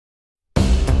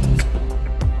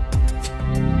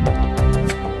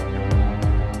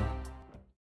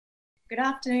Good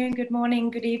afternoon, good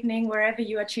morning, good evening, wherever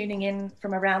you are tuning in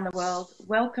from around the world.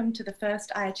 Welcome to the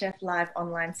first IHF Live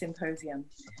Online Symposium.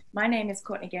 My name is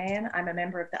Courtney Gahan. I'm a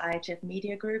member of the IHF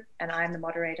Media Group, and I'm the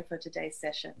moderator for today's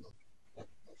session.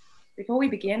 Before we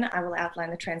begin, I will outline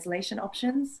the translation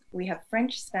options. We have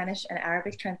French, Spanish, and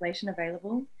Arabic translation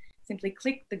available. Simply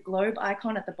click the globe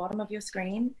icon at the bottom of your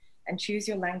screen and choose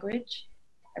your language.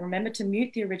 And remember to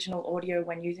mute the original audio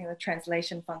when using the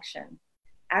translation function.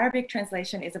 Arabic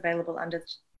translation is available under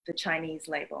the Chinese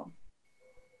label.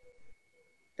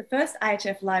 The first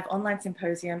IHF Live Online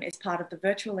Symposium is part of the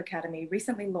Virtual Academy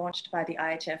recently launched by the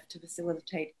IHF to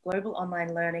facilitate global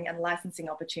online learning and licensing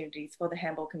opportunities for the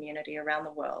handball community around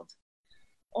the world.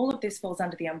 All of this falls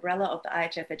under the umbrella of the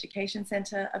IHF Education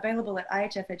Center, available at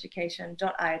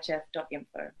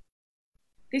ihfeducation.ihf.info.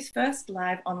 This first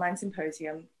live online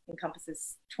symposium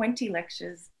encompasses 20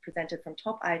 lectures presented from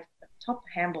top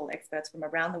handball experts from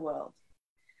around the world.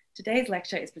 Today's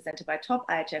lecture is presented by top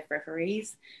IHF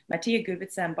referees, Matija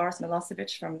Gubica and Boris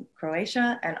Milosevic from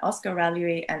Croatia, and Oscar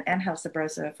Ralui and Angel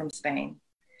Sabrosa from Spain.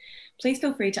 Please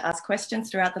feel free to ask questions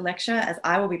throughout the lecture, as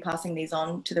I will be passing these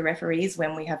on to the referees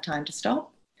when we have time to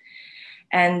stop.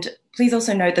 And please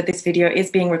also note that this video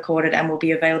is being recorded and will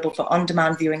be available for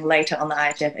on-demand viewing later on the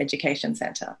IHF Education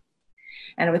Center.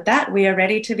 And with that, we are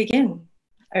ready to begin.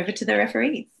 Over to the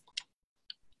referees.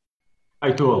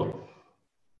 Hi to all.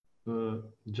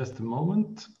 Just a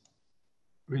moment.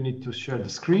 We need to share the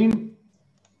screen.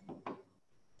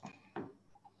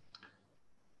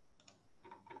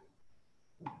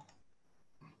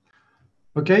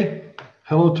 Okay.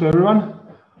 Hello to everyone.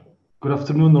 Good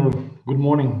afternoon or good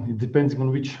morning. It depends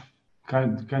on which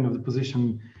kind of the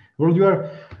position world you are.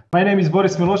 My name is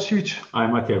Boris Milosevic.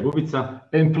 I'm Matija Gubica.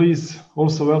 And please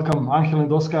also welcome Angel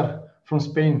and Oscar from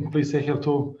Spain. Please say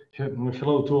hello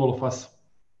to all of us.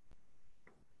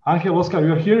 Angel, Oscar,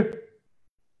 you're here?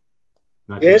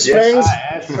 Yes, friends.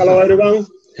 Yes. Hello, everyone.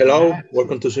 Hello.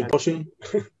 Welcome to Symposium.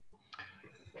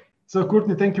 So,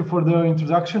 Courtney, thank you for the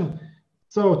introduction.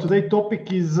 So, today's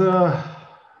topic is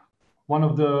one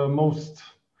of the most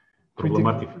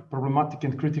problematic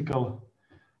and critical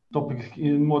topics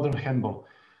in modern handball.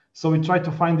 So, we try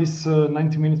to find this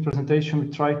 90-minute presentation. We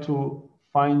try to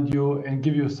find you and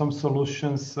give you some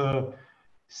solutions,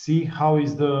 see how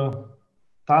is the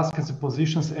tasks and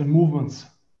positions and movements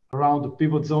around the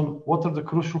pivot zone, what are the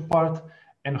crucial part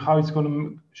and how it's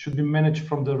should be managed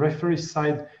from the referee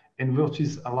side and what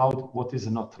is allowed, what is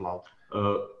not allowed.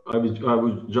 I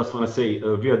would just want to say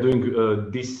we are doing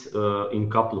this in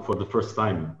couple for the first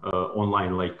time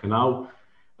online like now.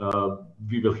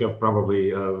 We will have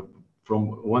probably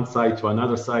from one side to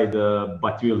another side,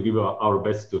 but we will give our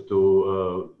best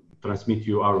to transmit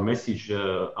you our message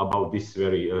about this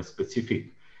very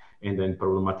specific and then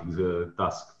problematic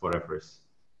task for referees.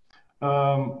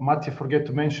 Matija, forget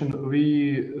to mention,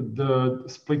 we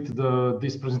split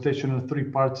this presentation in 3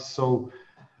 parts. So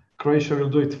Croatia will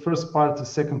do it first part, the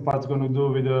second part is going to do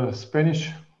with the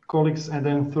Spanish colleagues, and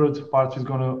then third part is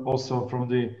going to also from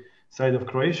the side of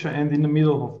Croatia. And in the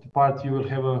middle of the part, you will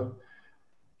have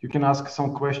you can ask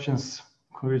some questions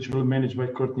which will be managed by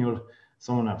Courtney or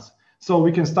someone else. So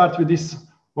we can start with this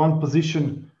one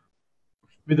position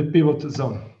with the pivot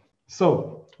zone.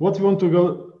 So what we want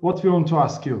to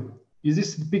ask you, is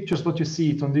this the pictures what you see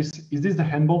it on this? Is this the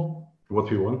handball? What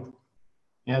we want?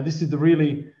 Yeah, this is the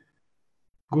really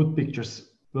good pictures.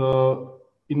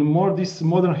 In this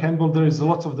modern handball, there is a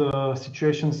lot of the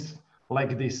situations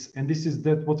like this, and this is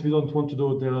what we don't want to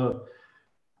do.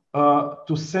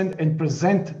 To send and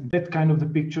present that kind of the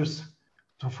pictures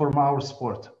to form our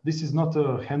sport. This is not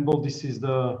a handball. This is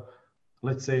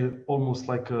let's say almost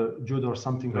like a judo or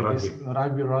something like this,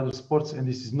 rugby or other sports, and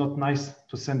this is not nice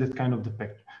to send that kind of the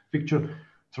picture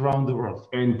to around the world.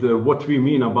 And what we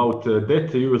mean about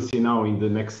that, you will see now in the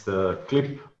next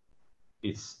clip.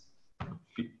 It's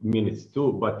minutes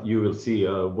too, but you will see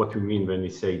what we mean when we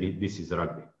say this is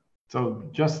rugby. So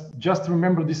just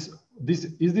remember this.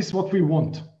 Is this what we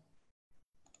want?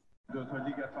 Hogy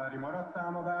Ligetvári maradt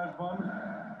támadásban.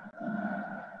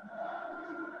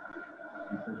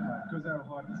 Itt egy pár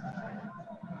közelharc.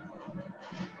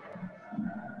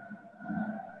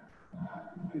 A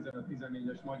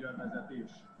 15-14-es magyar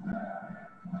vezetés.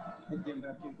 Egy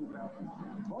emberként ugrál.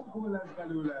 Vagy gól lesz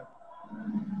belőle,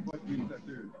 vagy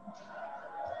büntető.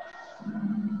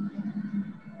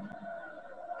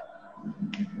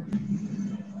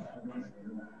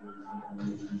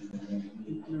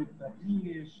 Itt lőtt a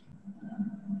hígés.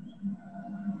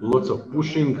 Lots of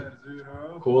pushing,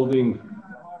 holding,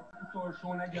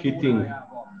 hitting,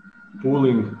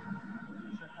 pulling.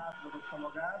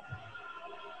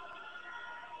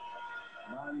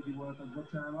 ki voltak,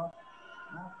 bocsánat.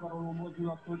 Átkaroló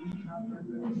mozdulattól így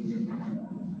hátrányző.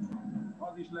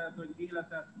 Az is lehet, hogy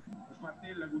életet, most már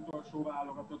tényleg utolsó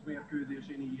válogatott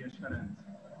mérkőzésén Ilyes Ferenc.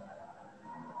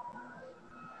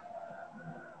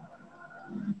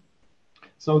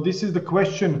 So this is the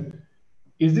question.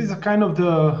 Is this a kind of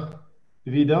the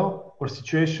video or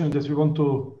situation that we want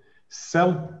to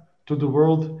sell to the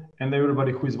world and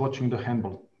everybody who is watching the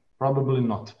handball? Probably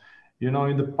not. You know,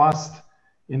 in the past,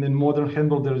 in the modern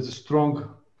handball, there is a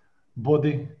strong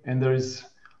body and there is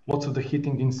lots of the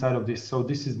hitting inside of this. So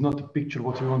this is not a picture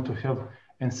what we want to have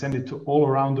and send it to all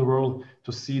around the world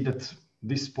to see that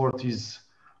this sport is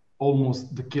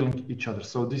almost the killing each other.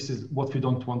 So this is what we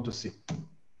don't want to see.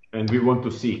 And we want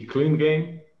to see clean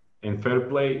game and fair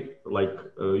play, like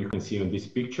you can see on this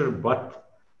picture, but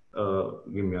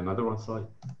give me another one slide.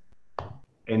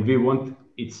 And we want,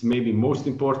 it's maybe most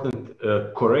important,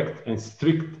 correct and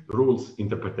strict rules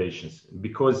interpretations,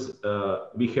 because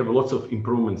we have lots of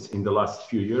improvements in the last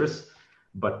few years,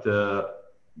 but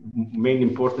main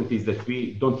important is that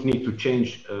we don't need to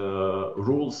change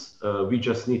rules, we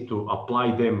just need to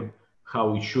apply them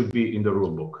how it should be in the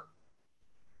rule book.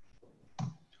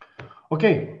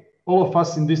 Okay, all of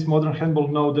us in this modern handball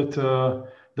know that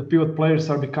the pivot players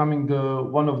are becoming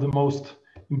one of the most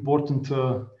important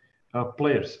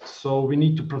players. So we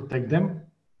need to protect them,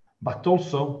 but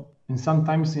also, and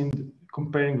sometimes in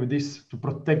comparing with this, to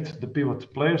protect the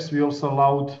pivot players, we also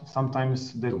allowed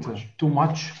sometimes that too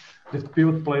much that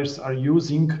pivot players are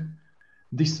using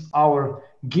this our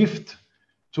gift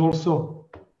to also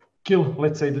kill,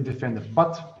 let's say, the defender.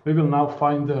 But we will now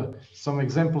find some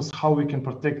examples how we can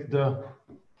protect the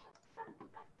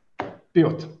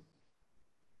pivot.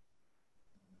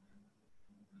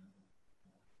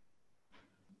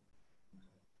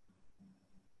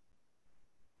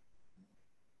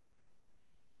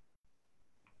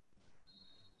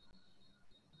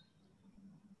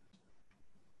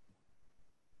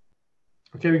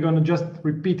 Okay, we're going to just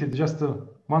repeat it just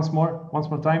once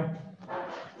more time.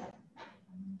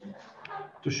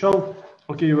 To show,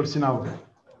 okay, you will see now.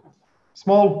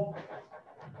 Small,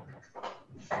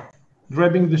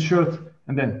 grabbing the shirt,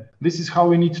 and then this is how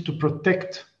we need to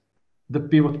protect the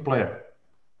pivot player.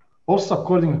 Also,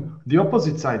 according the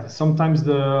opposite side, sometimes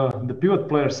the pivot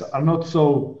players are not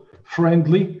so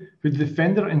friendly with the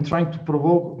defender and trying to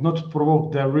provoke, not to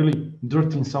provoke, they're really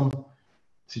dirty in some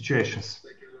situations.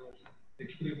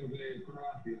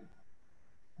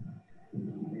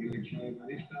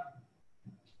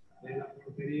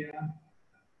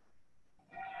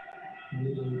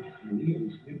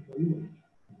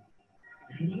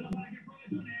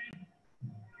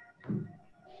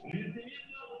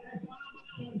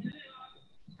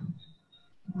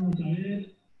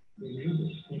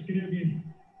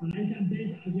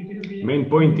 Main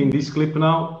point in this clip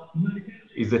now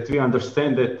is that we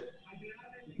understand that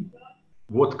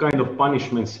what kind of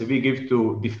punishments we give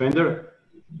to defender,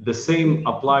 the same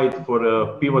applied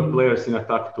for pivot players in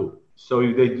attack too. So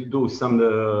if they do some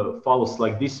fouls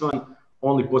like this one,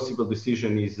 only possible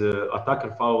decision is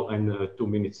attacker foul and 2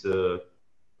 minutes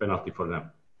penalty for them.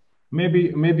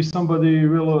 Maybe somebody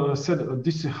will said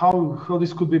this how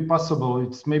this could be possible.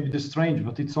 It's maybe the strange,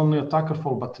 but it's only attacker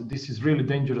foul. But this is really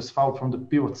dangerous foul from the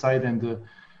pivot side, and the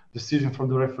decision from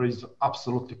the referee is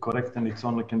absolutely correct, and it's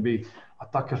only can be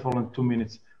attacker foul in 2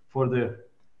 minutes for the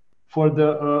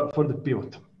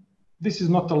pivot. This is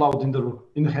not allowed in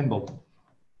the handball.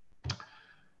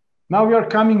 Now we are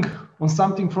coming on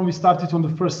something from we started on the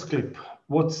first clip.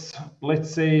 What's,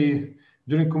 let's say,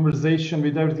 during conversation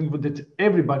with everything that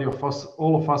everybody of us,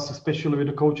 all of us, especially with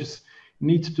the coaches,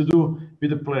 need to do with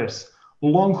the players.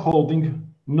 Long holding,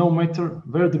 no matter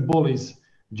where the ball is,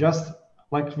 just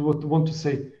like we would want to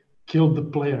say, kill the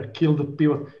player, kill the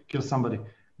pivot, kill somebody.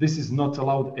 This is not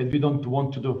allowed, and we don't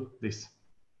want to do this.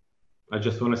 I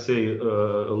just want to say,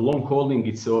 long holding,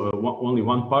 it's only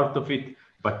one part of it,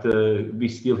 but we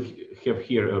still have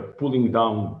here pulling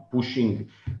down, pushing,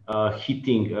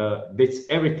 hitting. That's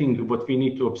everything what we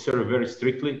need to observe very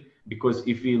strictly, because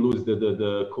if we lose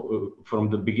from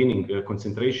the beginning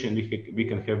concentration, we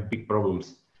can have big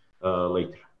problems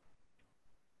later.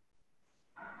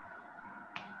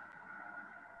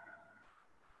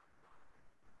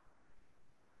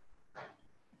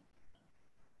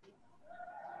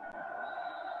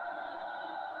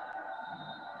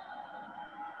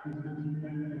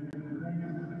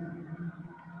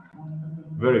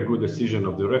 Very good decision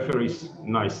of the referees,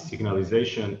 nice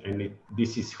signalization, and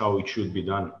this is how it should be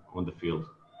done on the field.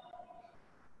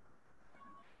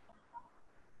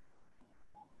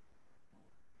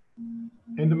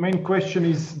 And the main question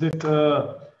is that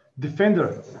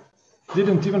defender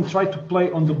didn't even try to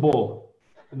play on the ball.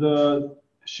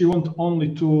 She wanted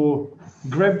only to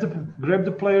grab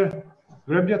the player,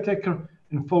 grab the attacker,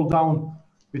 and fall down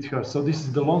with her. So this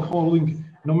is the long holding.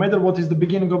 No matter what is the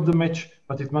beginning of the match,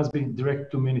 but it must be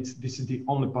direct 2 minutes. This is the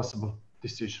only possible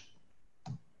decision.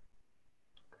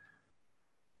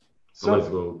 So let's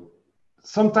go.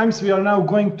 Sometimes we are now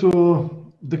going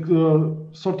to the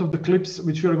sort of the clips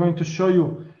which we are going to show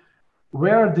you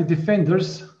where the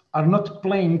defenders are not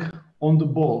playing on the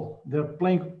ball. They're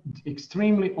playing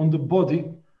extremely on the body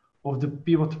of the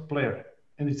pivot player.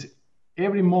 And it's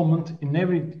every moment, in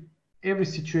every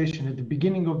situation, at the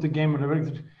beginning of the game,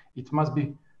 it must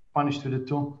be punished with the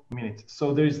 2 minutes.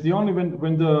 So there is the only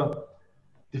when the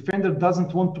defender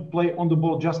doesn't want to play on the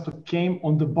ball, just to came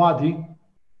on the body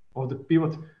of the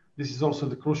pivot. This is also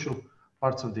the crucial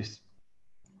parts of this.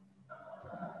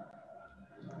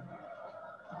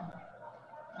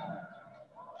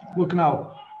 Look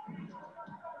now.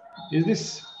 Is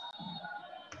this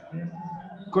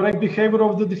correct behavior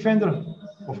of the defender?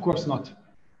 Of course not.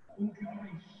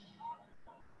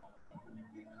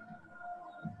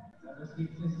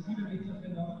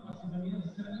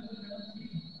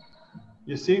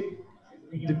 You see,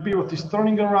 the pivot is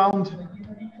turning around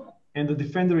and the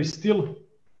defender is still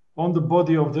on the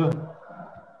body of the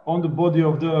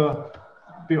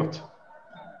pivot.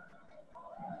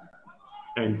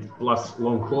 And plus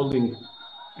long holding,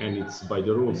 and it's by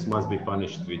the rules must be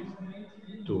punished with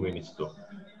 2 minutes too.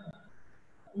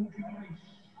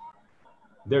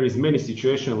 There is many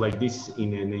situations like this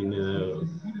in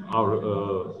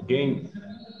our game,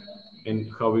 and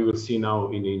how we will see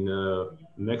now in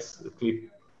next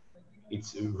clip.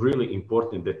 It's really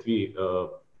important that we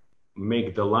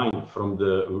make the line from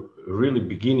the really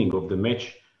beginning of the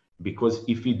match, because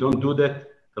if we don't do that,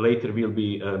 later will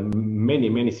be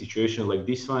many situations like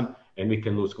this one, and we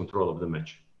can lose control of the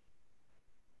match.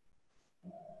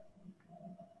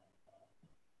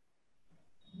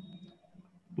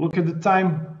 Look at the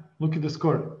time, look at the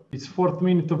score. It's 4th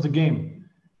minute of the game.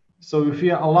 So if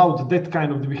we allowed that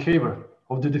kind of behavior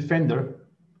of the defender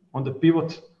on the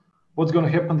pivot, what's going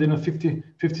to happen in a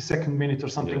 52nd minute or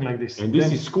something like this? And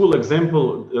this is cool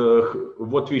example.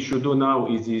 What we should do now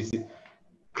is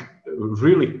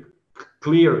really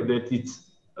clear that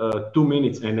it's 2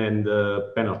 minutes and then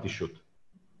the penalty shoot.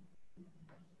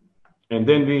 And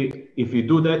then if we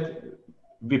do that,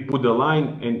 we put the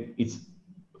line, and it's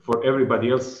for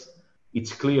everybody else,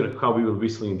 it's clear how we will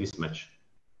whistle in this match.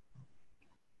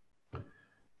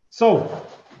 So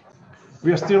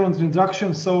we are still on the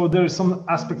introduction. So there are some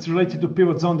aspects related to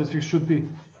pivot zone that we should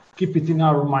keep it in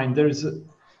our mind. There is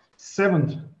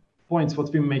 7 points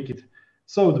what we make it.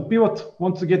 So the pivot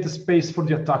wants to get the space for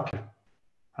the attacker.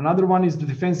 Another one is the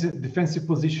defensive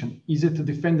position. Is it the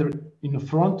defender in the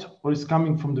front, or is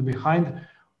coming from the behind,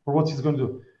 or what he's going to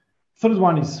do? Third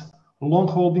one is long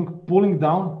holding, pulling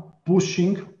down,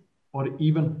 pushing, or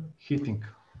even hitting.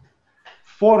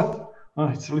 Fourth,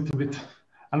 it's a little bit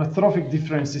anthropic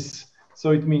differences.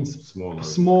 So it means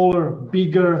smaller,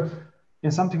 bigger,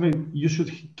 and something like you should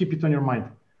keep it on your mind.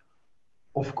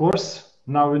 Of course,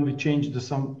 now when we change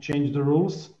the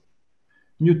rules,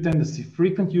 new tendency,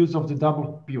 frequent use of the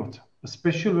double pivot,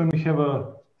 especially when we have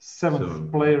a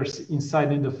 7 players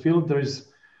inside in the field. There is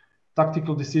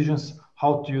tactical decisions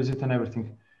how to use it and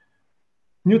everything.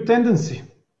 New tendency,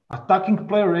 attacking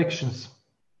player actions,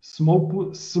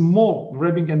 small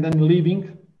grabbing and then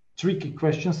leaving, tricky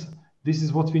questions. This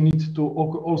is what we need to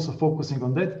also focusing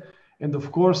on that. And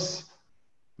of course,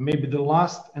 maybe the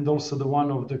last and also the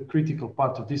one of the critical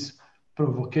part of this,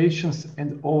 provocations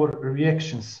and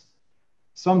overreactions.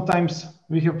 Sometimes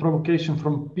we have provocation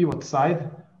from pivot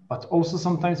side, but also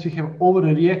sometimes we have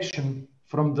overreaction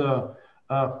from the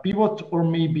pivot, or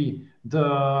maybe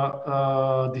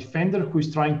the defender who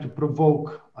is trying to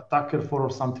provoke attacker for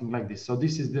or something like this. So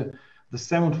this is the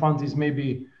 7th one is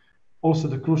maybe also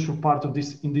the crucial part of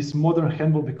this in this modern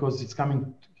handball, because it's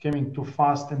coming too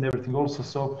fast and everything also.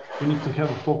 So we need to have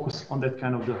a focus on that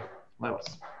kind of the levels.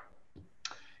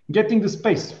 Getting the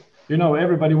space. You know,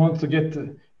 everybody wants to get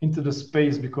into the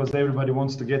space because everybody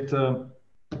wants to get the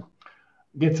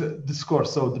score.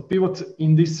 So the pivot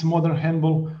in this modern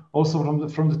handball, also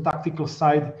from the tactical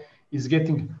side, is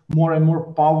getting more and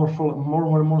more powerful,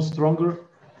 more and more stronger,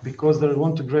 because they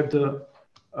want to grab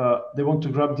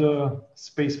the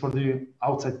space for the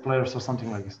outside players or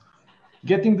something like this.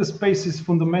 Getting the space is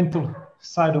fundamental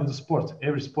side of the sport.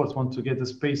 Every sport wants to get the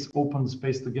space, open the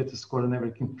space to get the score and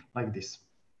everything like this.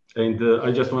 And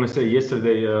I just want to say,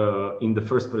 yesterday in the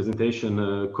first presentation,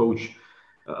 coach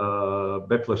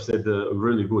Bepler said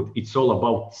really good. It's all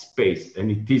about space, and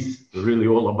it is really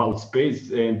all about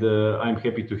space. And I'm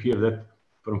happy to hear that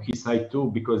from his side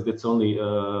too, because that's only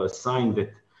a sign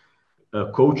that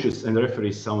coaches and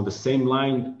referees are on the same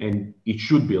line, and it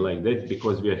should be like that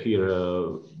because we are here,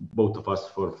 both of us,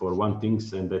 for one thing,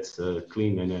 and that's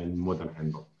clean and modern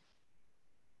handball.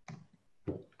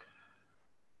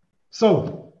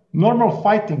 So normal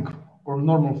fighting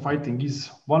is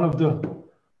one of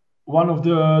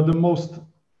the most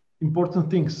important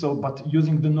things. So, but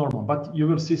using the normal, but you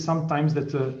will see sometimes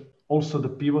that also the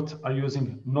pivot are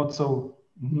using not so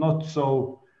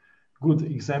good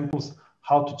examples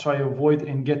how to try avoid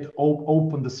and get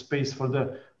open the space for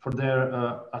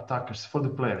their attackers, for the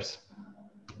players.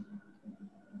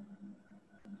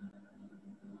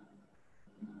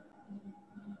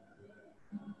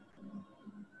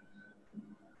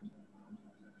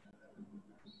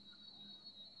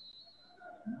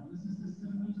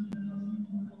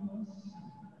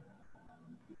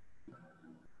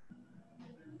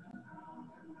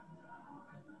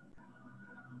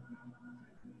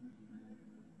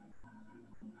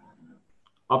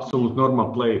 Absolute normal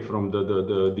play from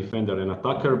the defender and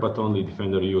attacker, but only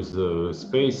defender use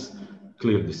space,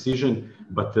 clear decision.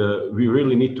 But we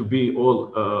really need to be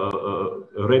all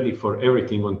ready for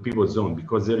everything on pivot zone,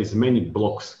 because there is many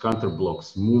blocks, counter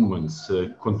blocks, movements,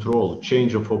 control,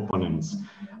 change of opponents,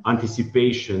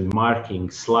 anticipation,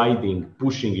 marking, sliding,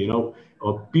 pushing. You know,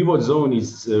 pivot zone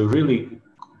is really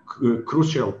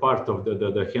crucial part of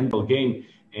the handball game,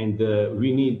 and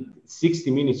we need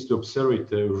 60 minutes to observe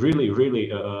it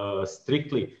really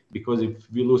strictly, because if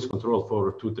we lose control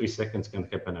for 2-3 seconds, can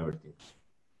happen everything.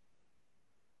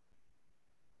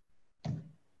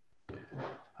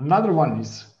 Another one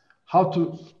is how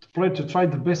to play to try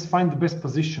the best, find the best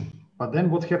position. But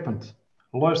then what happened?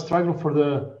 A lawyer struggle for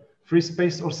the free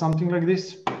space or something like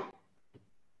this.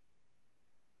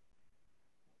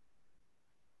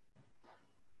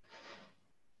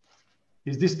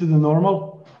 Is this to the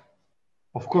normal?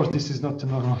 Of course, this is not the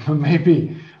normal,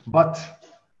 maybe, but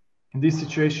in this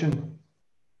situation,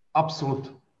 absolute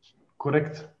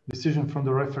correct decision from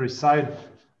the referee side.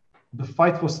 The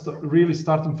fight was really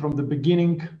starting from the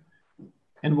beginning,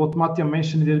 and what Matija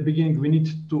mentioned at the beginning, we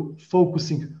need to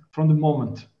focusing from the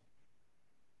moment.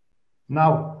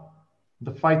 Now,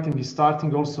 the fighting is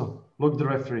starting also. Look, the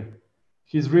referee,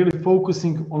 he's really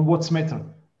focusing on what's matter.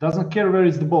 Doesn't care where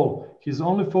is the ball. He's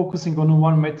only focusing on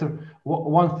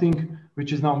one thing,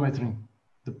 which is now mattering,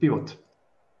 the pivot.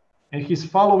 And he's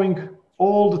following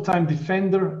all the time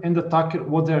defender and attacker,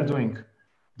 what they're doing.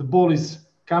 The ball is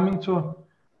coming to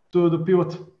the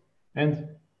pivot, and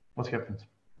what happened?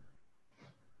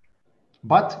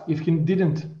 But if he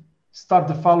didn't start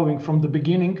the following from the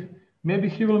beginning, maybe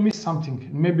he will miss something.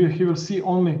 Maybe he will see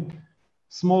only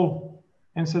small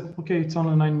and said, okay, it's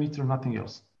only 9 meters, nothing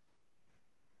else.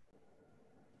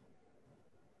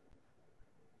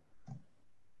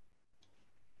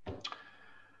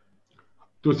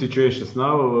 Two situations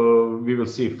now. We will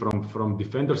see from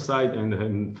defender side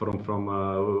and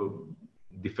from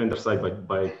defender side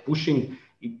by pushing.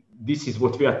 This is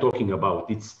what we are talking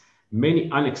about. It's many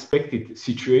unexpected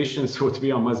situations what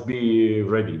we must be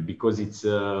ready, because it's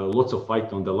lots of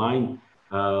fight on the line,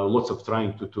 lots of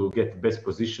trying to get best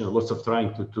position, lots of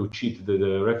trying to cheat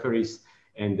the referees,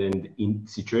 and then in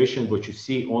situation what you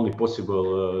see only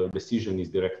possible decision is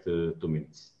direct 2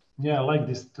 minutes. Yeah, I like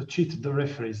this, to cheat the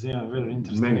referees. Yeah, very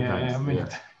interesting. Many times. Many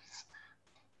times.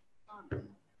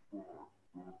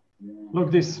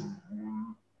 Look this.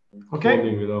 Okay.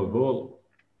 Holding without ball.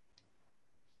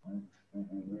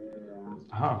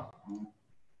 Aha.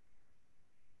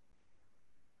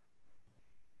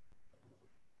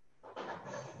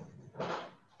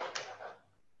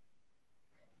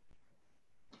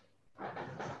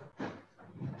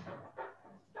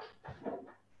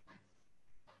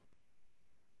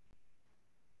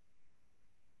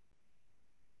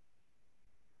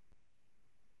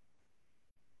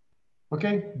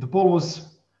 Okay, the ball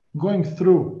was going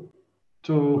through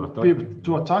to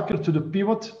attacker, to the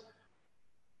pivot,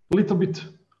 little bit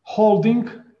holding,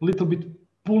 little bit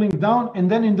pulling down, and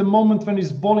then in the moment when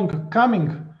his bowling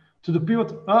coming to the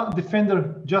pivot,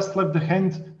 defender just left the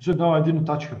hand, said, no, I didn't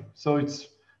touch her. So it's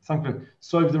something.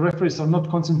 So if the referees are not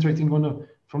concentrating on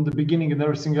from the beginning and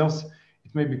everything else,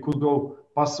 it maybe could go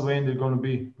pass away and they're going to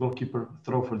be goalkeeper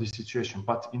throw for this situation.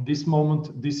 But in this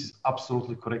moment, this is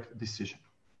absolutely correct decision.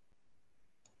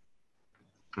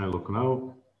 I look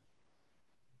now.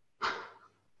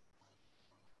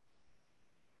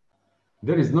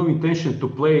 There is no intention to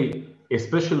play,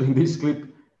 especially in this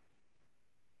clip,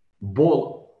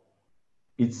 ball.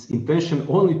 It's intention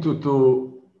only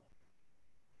to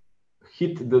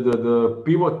hit the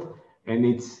pivot, and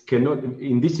it's cannot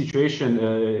in this situation.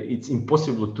 It's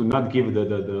impossible to not give the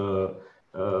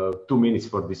 2 minutes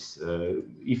for this.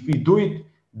 If we do it,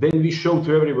 then we show to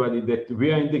everybody that we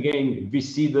are in the game. We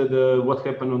see what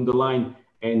happened on the line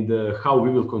and how we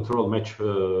will control match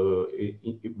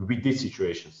with these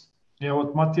situations. Yeah,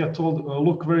 what Mattia told.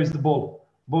 Look, where is the ball?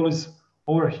 Ball is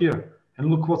over here, and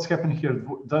look what's happened here.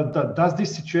 Does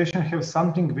this situation have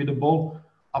something with the ball?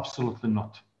 Absolutely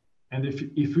not. And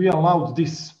if we allow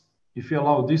this,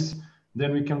 then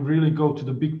we can really go to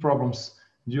the big problems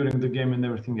during the game and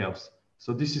everything else. So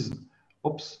this is,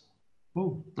 oops.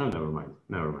 Oh, never mind.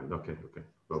 Okay.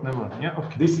 So, never mind. Yeah,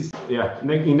 okay. This is, yeah.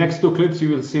 In next 2 clips, you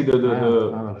will see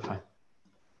fine.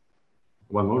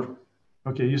 One more.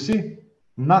 Okay, you see,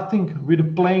 nothing with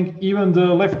playing. Even the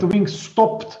left wing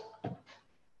stopped,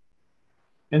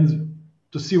 and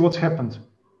to see what happened.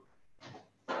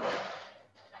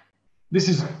 This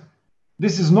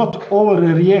is not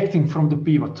overreacting from the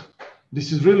pivot.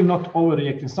 This is really not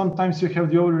overreacting. Sometimes you have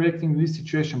the overreacting in this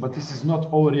situation, but this is not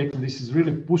overreacting. This is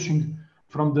really pushing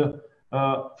from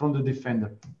the defender.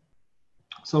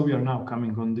 So we are now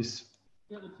coming on this.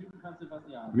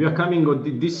 We are coming on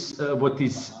this. What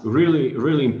is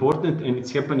really important, and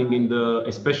it's happening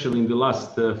especially in the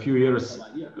last few years,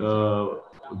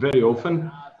 very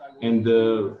often, and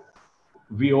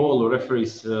we all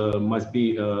referees must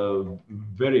be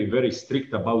very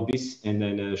strict about this, and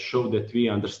then show that we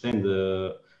understand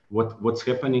what's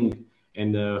happening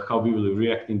and how we will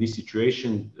react in this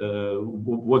situation.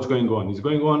 What's going on? It's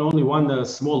going on only one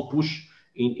small push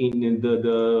in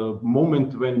the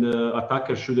moment when the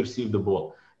attacker should receive the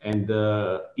ball. And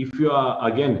if you are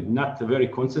again not very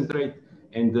concentrate,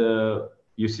 and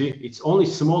you see it's only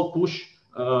small push,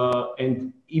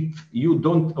 and if you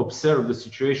don't observe the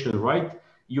situation right,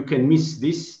 you can miss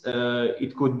this.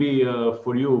 It could be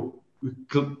for you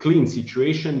clean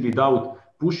situation without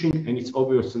pushing, and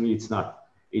obviously it's not.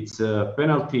 It's a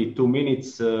penalty, 2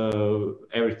 minutes,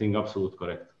 everything absolute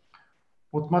correct.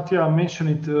 What Mattia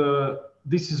mentioned,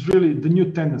 this is really the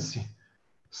new tendency.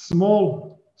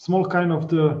 Small kind of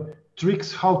the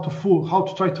tricks how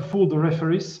to try to fool the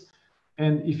referees,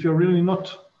 and if you're really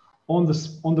not on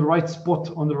the right spot,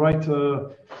 on the right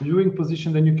viewing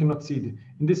position, then you cannot see it.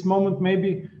 In this moment,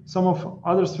 maybe some of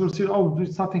others will see, oh,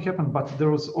 it's nothing happened, but there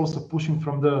was also pushing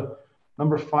from the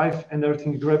number 5 and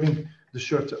everything, grabbing the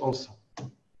shirt also.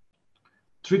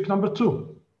 Trick number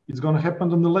 2, it's going to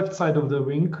happen on the left side of the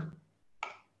wing.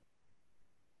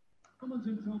 Someone's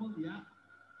in trouble, yeah.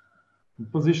 The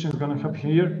position is going to happen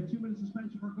here. 2 minutes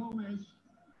suspension for Gomez.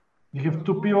 You have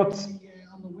 2 pivots.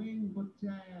 On the wing, but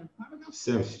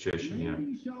Same situation, yeah.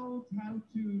 Maybe showed how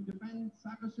to defend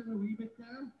Sagerson a wee bit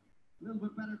there. A little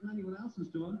bit better than anyone else has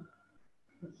done.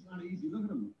 It's not easy. Look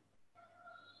at him.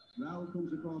 Raul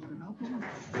comes across to help him. In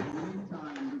the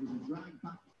meantime, there was a drag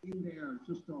back in there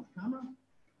just off camera.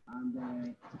 And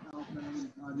Carl Play,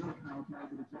 not Carl Play,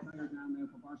 but it's a player down there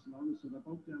for Barcelona. So they're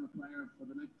both down a player for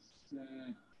the next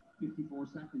 54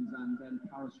 seconds, and then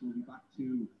Paris will be back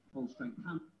to full strength.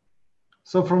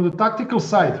 So from the tactical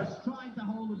side, trying to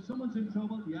hold him. Someone's in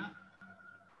trouble, yeah.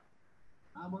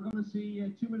 And we're going to see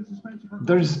 2 minutes suspension for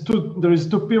there is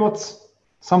two pivots.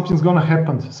 Something's going to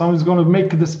happen. Someone's going to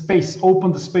make the space,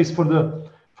 open the space for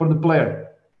the player.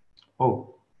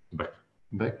 Oh,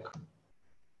 back.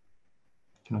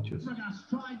 Cannot use.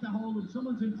 Tried to hold him.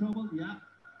 Someone's in trouble, yeah.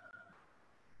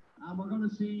 And we're going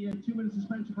to see 2 minutes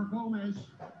suspension for Gomez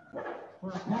for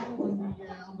a foul on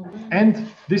the wing. And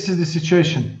this is the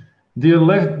situation. The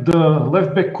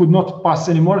left back could not pass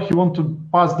anymore. He wanted to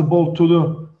pass the ball to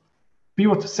the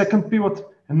pivot, second pivot,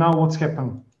 and now what's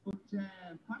happened? But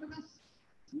Pargas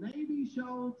maybe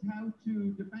showed how to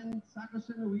defend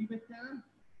Sagerson a wee bit there.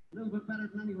 A little bit better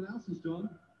than anyone else has done.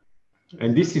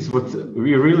 And this is what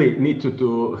we really need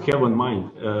to have in mind.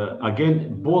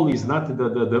 Again, ball is not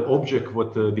the object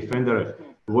what the defender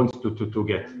wants to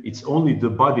get. It's only the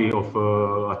body of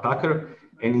attacker.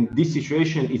 And in this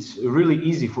situation, it's really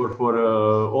easy for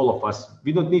all of us.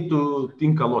 We don't need to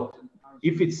think a lot.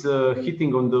 If it's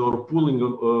hitting on or pulling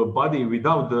body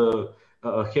without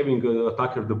having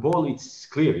attacker the ball, it's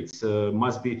clear. It's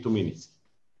must be 2 minutes.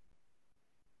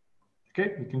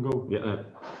 Okay, we can go. Yeah.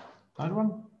 Another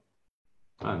one.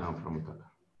 No, from attacker.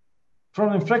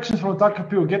 From infraction from attacker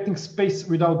pivot, getting space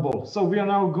without ball. So we are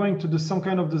now going to some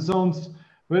kind of the zones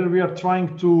where we are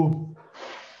trying to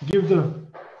give the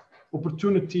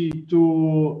opportunity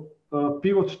to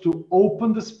pivot to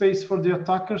open the space for the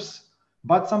attackers,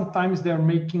 but sometimes they are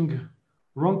making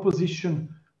wrong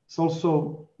position. It's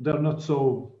also they're not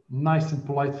so nice and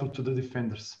politeful to the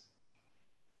defenders.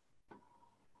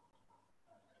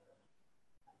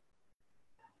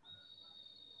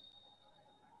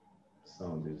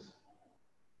 sound is.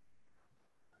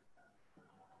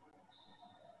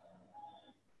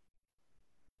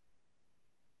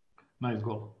 Nice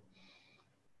goal.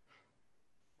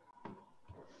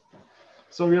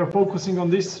 So we are focusing on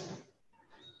this.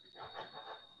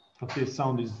 Okay,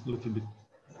 sound is a little bit.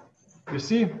 You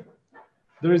see,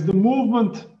 there is the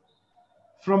movement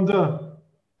from the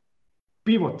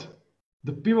pivot.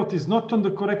 The pivot is not on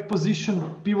the correct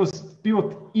position.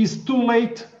 Pivot is too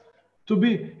late to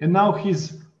be, and now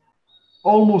he's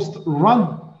almost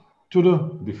run to the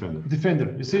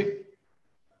defender. You see,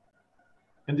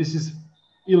 and this is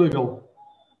illegal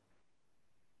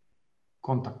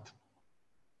contact.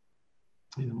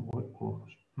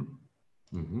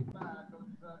 Mm-hmm.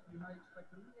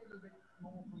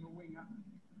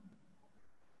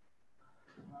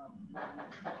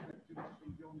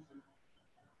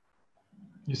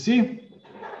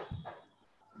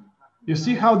 You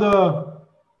see how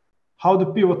the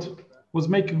pivot was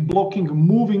making blocking,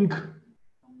 moving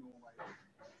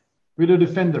with the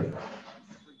defender,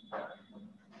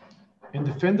 and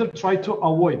defender tried to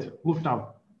avoid. Look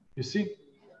now, you see.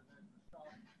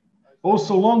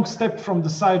 Also long step from the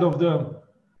side of the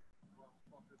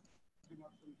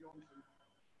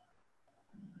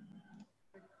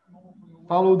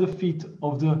follow the feet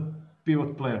of the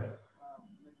pivot player.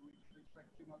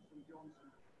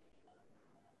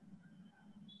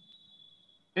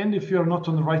 And if you are not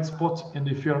on the right spot and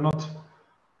if you are not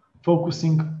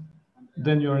focusing,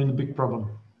 then you are in a big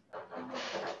problem.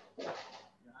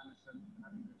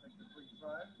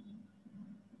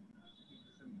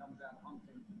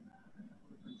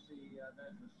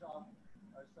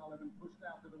 O'Sullivan pushed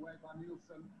out to the way by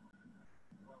Nielsen.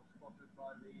 Well spotted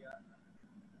by the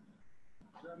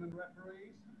German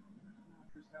referees.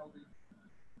 Just held it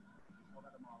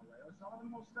about a mile away.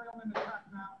 O'Sullivan will stay on in the track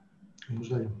now.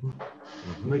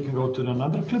 We can go to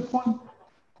another clip one.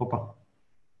 Opa.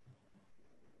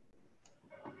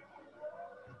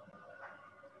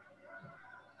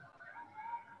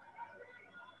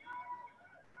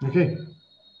 Okay.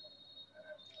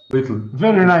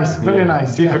 Very nice, very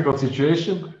nice. Difficult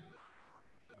situation.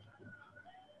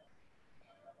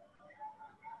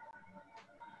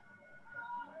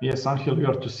 Yes, Angel, you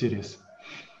are too serious.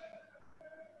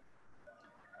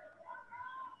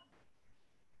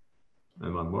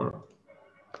 And one more.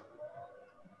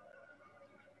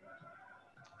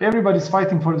 Everybody's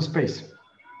fighting for the space.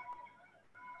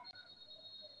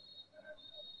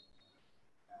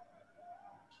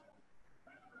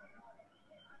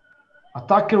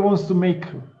 Attacker wants to make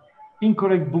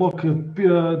incorrect block.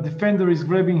 Defender is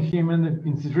grabbing him, and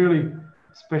it's really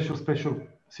special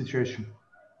situation.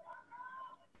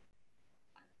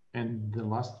 And the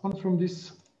last one from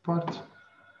this part.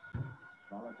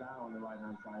 Down on the right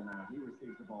hand side now. He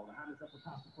receives the ball. The hand is up to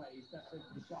pass the play. He steps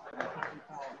into the shot. And the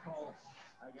foul call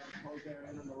against Jose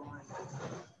in on the line.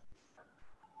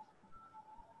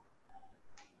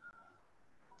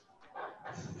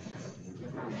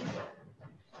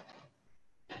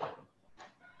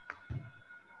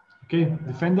 Okay,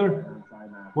 defender.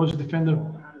 Watch defender.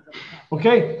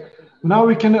 Okay, now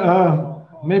we can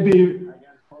maybe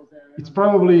it's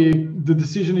probably the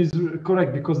decision is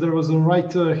correct because there was a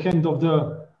right hand of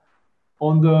the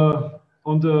on the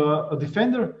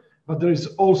defender, but there is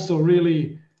also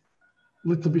really a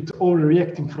little bit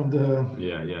overreacting from the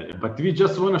yeah. But we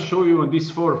just want to show you on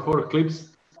these four clips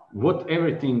what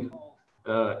everything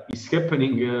is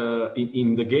happening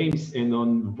in the games and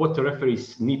on what the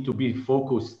referees need to be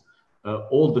focused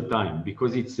all the time,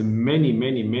 because it's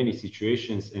many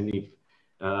situations, and if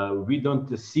we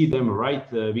don't see them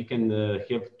right, we can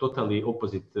have totally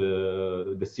opposite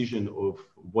decision of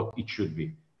what it should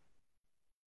be.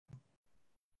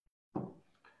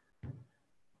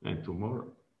 And two more.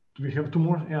 Do we have two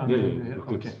more? Yeah.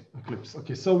 Clips. Clips.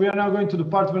 Okay, so we are now going to the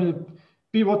part when the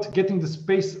pivot getting the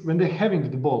space when they're having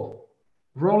the ball,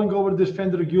 rolling over the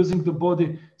defender, using the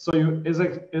body. So you, as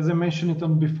I mentioned it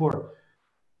on before,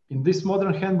 in this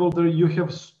modern handball, there you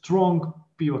have strong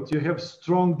pivot, you have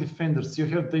strong defenders, you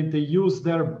have they use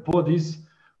their bodies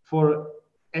for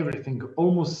everything,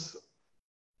 almost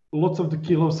lots of the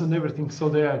kilos and everything. So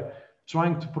they are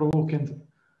trying to provoke and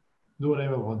do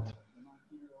whatever they want.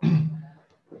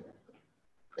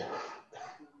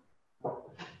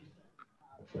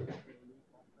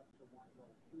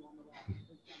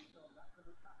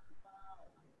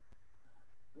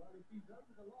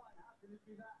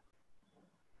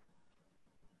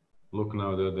 Look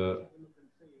now the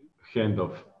hand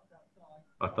of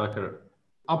attacker.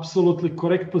 Absolutely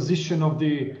correct position of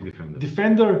the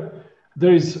defender.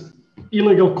 There is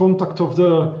illegal contact of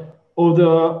the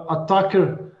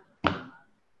attacker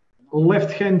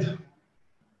left hand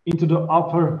into the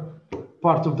upper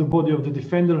part of the body of the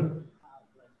defender.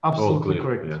 Absolutely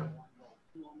correct. Yeah.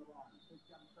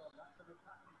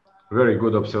 Very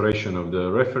good observation of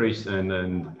the referees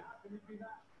and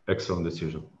excellent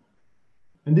decision.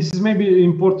 And this is maybe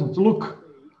important. Look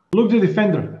the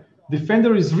defender.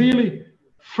 Defender is really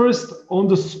first on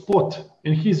the spot,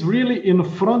 and he's really in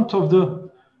front of the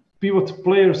pivot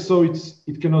player, so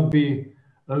it cannot be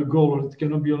a goal, or it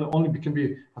cannot be only can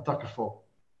be attacker foul.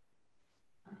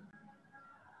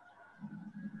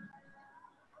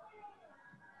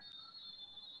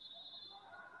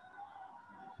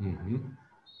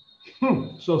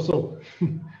 So.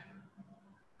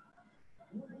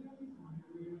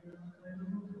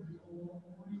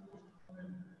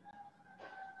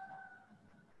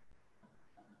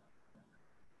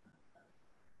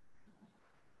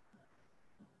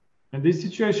 And this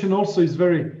situation also is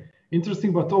very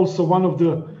interesting, but also one of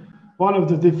the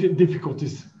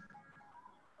difficulties.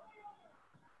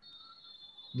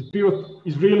 The pivot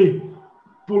is really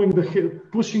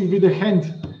pushing with the hand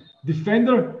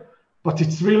defender, but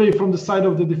it's really from the side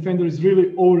of the defender is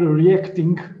really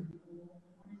overreacting.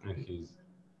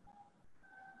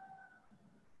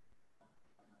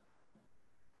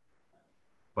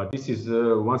 But this is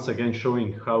once again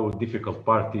showing how difficult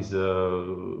part is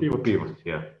pivot.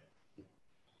 Yeah.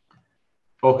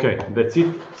 Okay, that's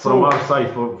it from our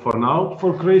side for now.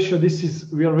 For Croatia, this is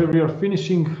we are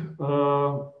finishing.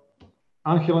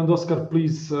 Angel and Oscar,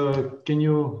 please, can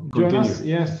you join us?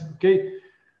 Yes. Okay.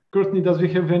 Courtney, does we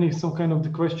have some kind of the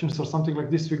questions or something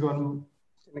like this?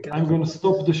 I'm going to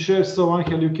stop the share, so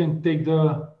Angel, you can take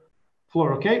the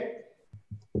floor. Okay.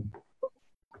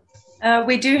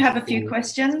 We do have a few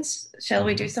questions. Shall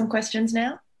we do some questions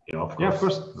now? Yeah, of course. Yeah, of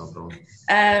course. No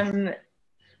problem.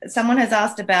 Someone has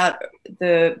asked about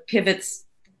the pivots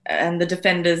and the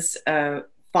defenders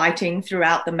fighting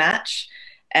throughout the match,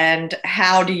 and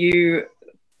how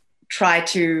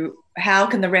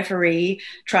can the referee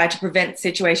try to prevent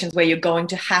situations where you're going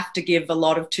to have to give a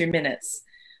lot of 2 minutes?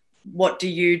 What do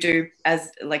you do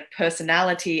as like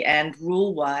personality and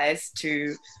rule wise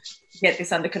to get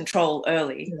this under control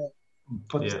early?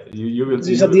 Yeah, you will. This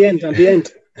is at the end. At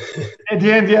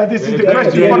the end, yeah, this is the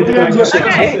question for the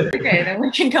end. Okay, then we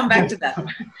can come back to that.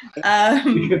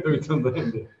 We can do it on the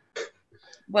end.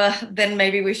 Well, then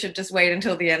maybe we should just wait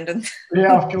until the end and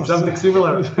yeah, of course. Something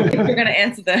similar. if you're going to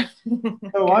answer them.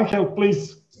 So, Angel,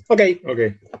 please. Okay.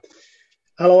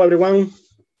 Hello, everyone.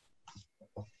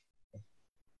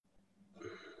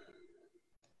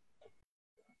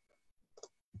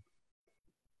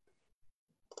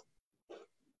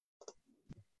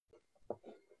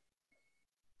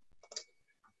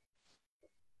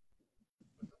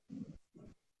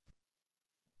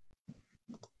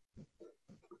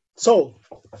 So,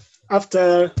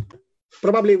 after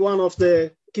probably one of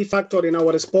the key factors in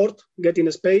our sport,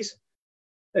 getting space,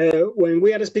 when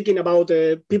we are speaking about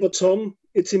a pivot zone,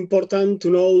 it's important to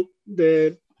know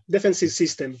the defensive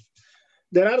system.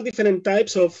 There are different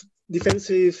types of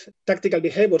defensive tactical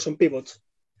behaviors on pivots.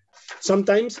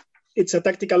 Sometimes it's a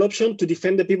tactical option to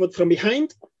defend the pivot from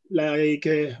behind, like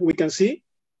we can see,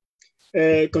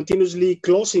 continuously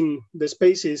closing the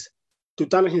spaces to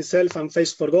turn himself and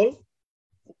face for goal.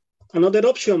 Another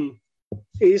option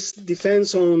is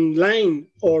defense on line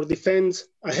or defense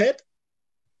ahead,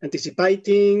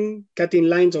 anticipating, cutting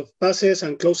lines of passes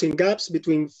and closing gaps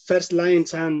between first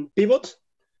lines and pivots,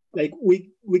 like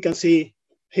we can see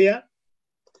here.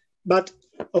 But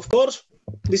of course,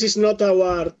 this is not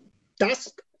our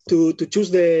task to choose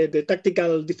the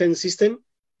tactical defense system,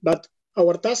 but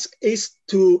our task is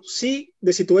to see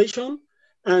the situation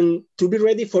and to be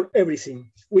ready for everything.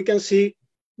 We can see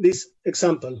this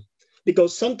example.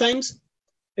 Because sometimes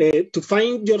to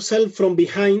find yourself from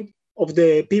behind of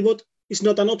the pivot is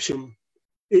not an option.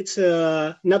 It's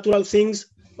natural things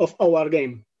of our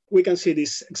game. We can see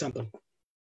this example.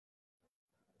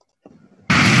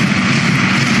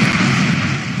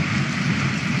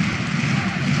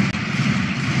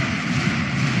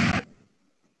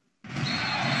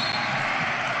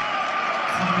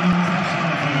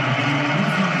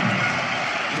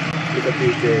 Look at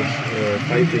these guys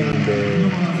fighting in the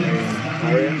main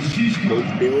area, both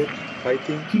pivot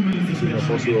fighting. This is not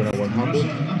possible on a 100.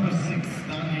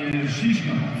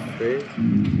 Okay.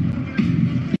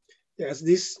 Yes,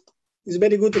 this is a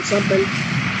very good example.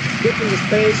 Getting the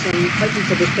space and fighting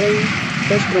for the space,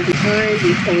 first from behind,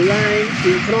 online,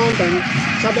 in front, and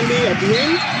suddenly at the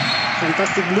end,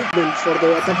 fantastic movement for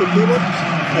the attacking pivot.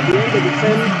 At the end,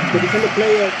 the defender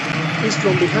player is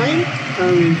from behind,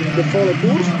 and the follow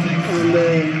course. and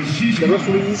the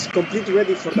referee is completely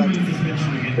ready for that.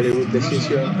 Very good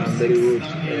decision and very good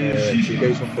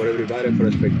education for everybody, for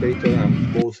a spectator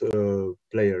and both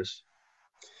players.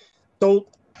 So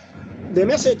the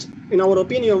message, in our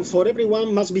opinion, for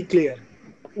everyone must be clear.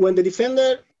 When the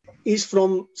defender is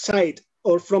from side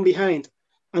or from behind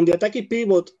and the attacking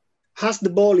pivot has the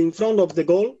ball in front of the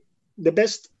goal, the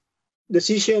best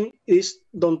decision is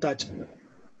don't touch.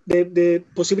 The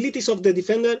possibilities of the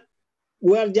defender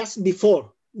were just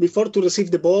before to receive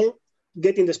the ball,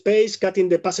 getting the space, cutting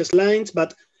the passes lines.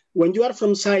 But when you are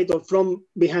from side or from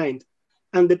behind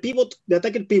and the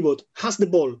attacking pivot has the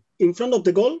ball in front of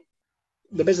the goal,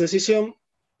 the best decision,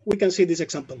 we can see this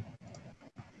example.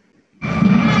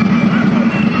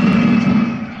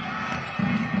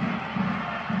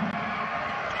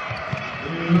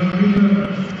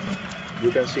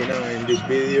 You can see now in this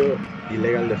video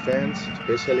illegal defense,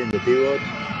 especially in the pivot,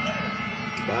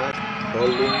 back,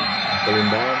 holding, pulling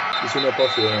down. It's not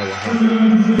possible in our hand.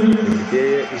 The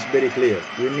criteria is very clear.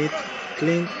 We need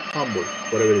clean handball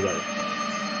for everybody.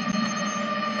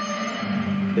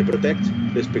 They protect,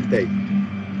 they spectate.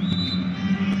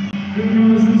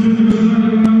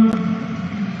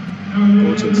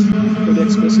 Which is very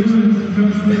expressive.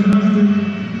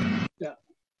 Yeah.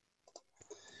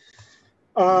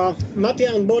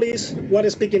 Mattia and Boris were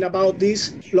speaking about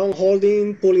this long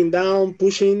holding, pulling down,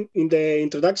 pushing in the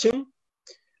introduction.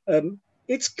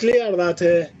 It's clear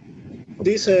that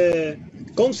these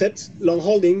concepts, long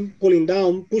holding, pulling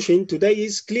down, pushing, today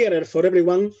is clearer for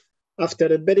everyone after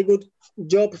a very good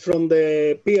job from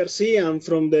the PRC and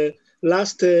from the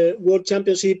last World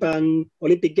Championship and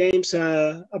Olympic Games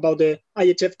about the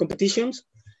IHF competitions.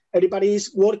 Everybody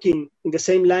is working in the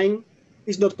same line.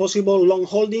 It's not possible long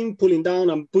holding, pulling down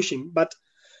and pushing, but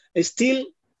still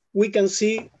we can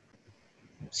see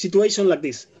situation like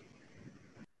this.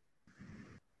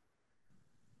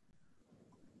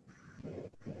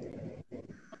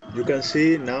 You can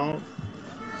see now,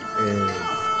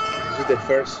 this is the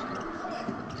first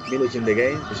minute in the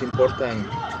game. It's important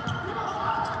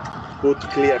put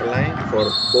clear line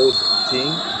for both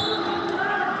teams.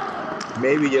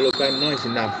 Maybe yellow card no is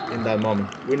enough in that moment.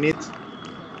 We need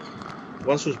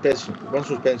one suspension,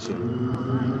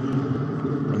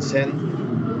 and send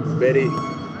very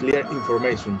clear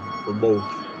information for both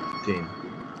teams.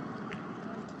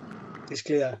 It's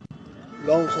clear.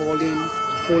 Long holding,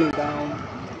 pulling down,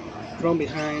 from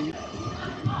behind.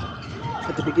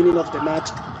 At the beginning of the match,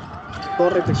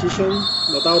 correct decision,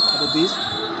 no doubt about this.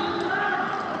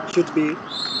 Should be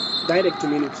direct to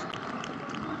minutes.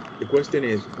 The question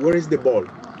is, where is the ball?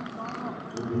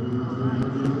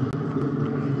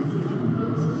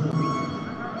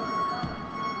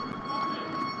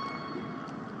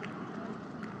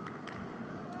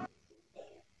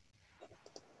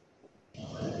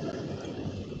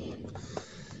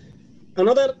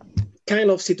 Another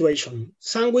kind of situation,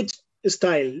 sandwich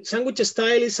style. Sandwich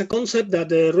style is a concept that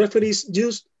the referees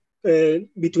use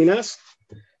between us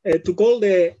to call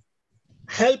the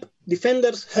help,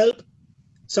 defenders help,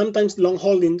 sometimes long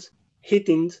holdings,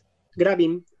 hitting,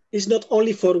 grabbing, is not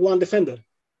only for one defender.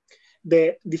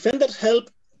 The defender's help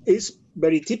is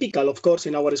very typical, of course,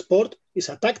 in our sport. It's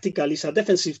a tactical, it's a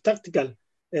defensive tactical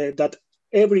that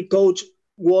every coach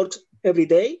works every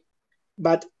day,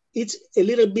 but it's a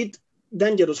little bit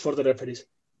dangerous for the referees.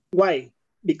 Why?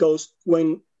 Because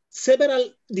when several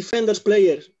defenders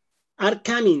players are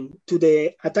coming to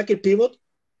the attacking pivot,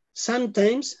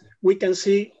 sometimes we can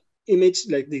see images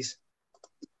like this.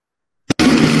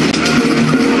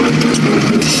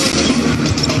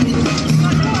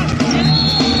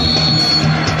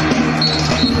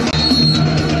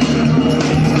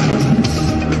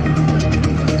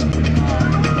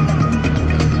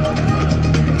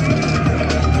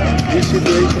 This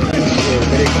situation is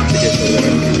very complicated for the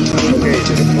referee. Okay,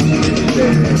 the responsibility is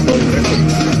the ball referee,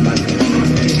 but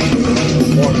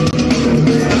more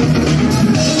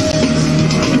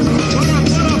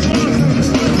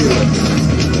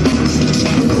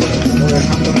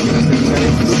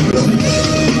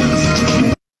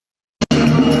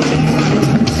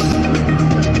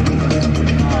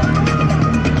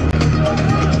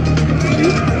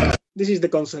This is the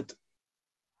concept.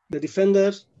 The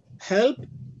defenders help,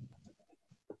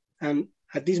 and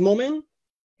at this moment,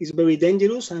 it's very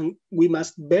dangerous, and we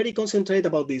must very concentrate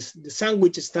about this. The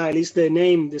sandwich style is the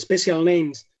name, the special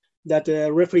names that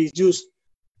referees use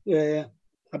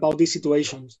about these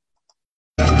situations.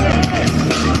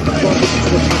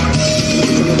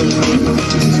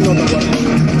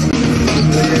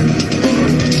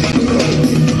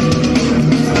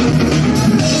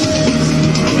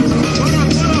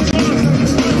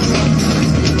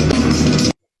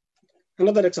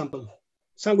 Another example,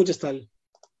 sandwich style.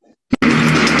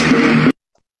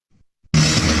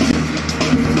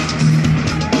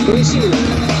 Very similar.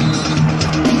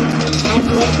 Half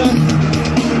quarter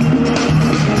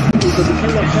with the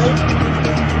defender help.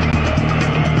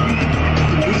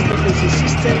 In this defensive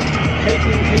system,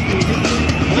 helping.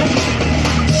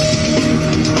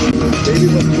 Very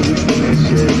good solution is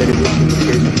very good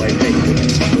communication by nature.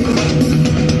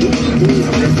 Who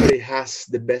referee has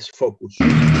the best focus?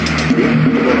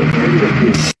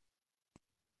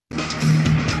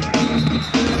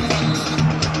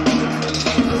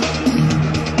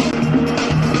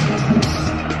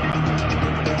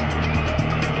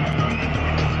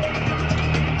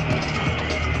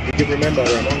 If you remember,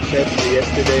 Ramon said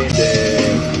yesterday in the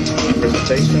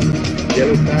presentation,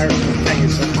 yellow card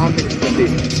is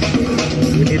administrative.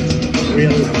 We need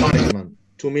real punishment.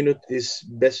 2 minutes is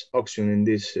best option in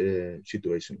this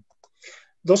situation.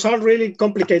 Those are really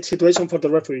complicated situations for the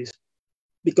referees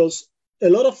because a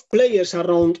lot of players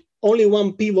around only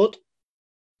one pivot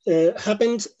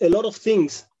happens a lot of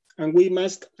things, and we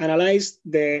must analyze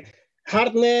the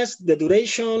hardness, the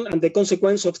duration, and the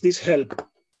consequence of this help.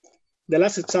 The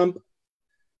last example,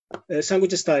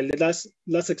 sandwich style, the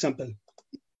last example.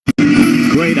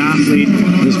 Great athlete,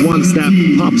 just one step,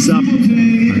 pops up,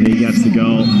 and he gets the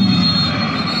goal.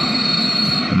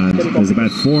 And there's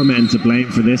about 4 men to blame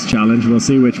for this challenge. We'll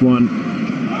see which one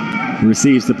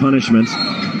receives the punishment.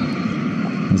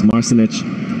 As Marcinic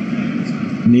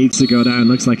needs to go down,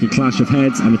 looks like a clash of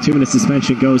heads, and a 2-minute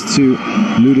suspension goes to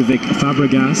Ludovic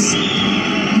Fabregas.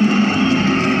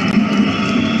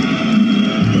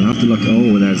 We'll have to look.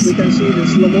 Oh, there's we can see the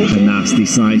slow motion. A nasty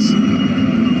sight.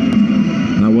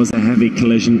 That was a heavy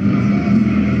collision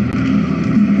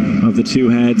of the two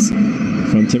heads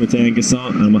from Timothée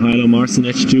N'Guessan and Mihailo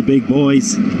Marcinic, two big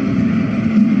boys,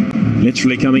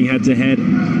 literally coming head to head.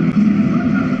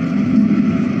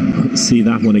 Let's see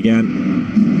that one again.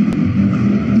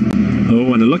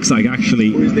 Oh, and it looks like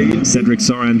actually Cedric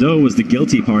Sorando was the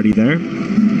guilty party there.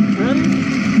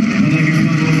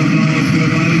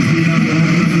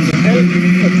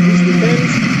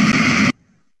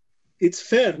 It's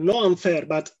fair, not unfair,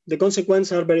 but the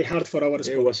consequences are very hard for our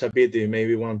sport. It was a pity,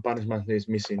 maybe one punishment is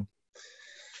missing.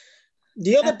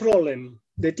 The other problem,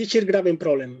 the teacher grabbing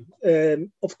problem.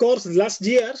 Of course, last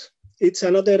year, it's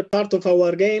another part of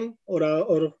our game or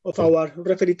of our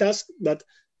referee task that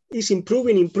is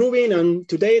improving, and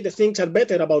today the things are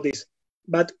better about this.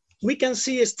 But we can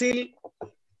see still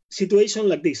situation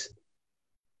like this.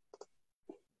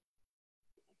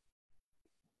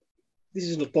 This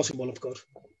is not possible, of course.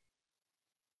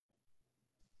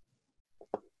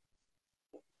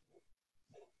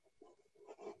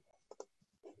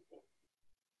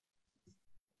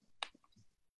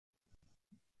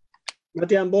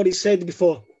 Mattia and Boris said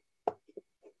before,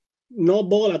 no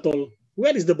ball at all.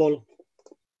 Where is the ball?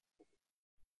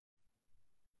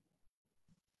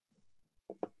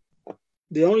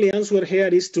 The only answer here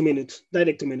is 2 minutes,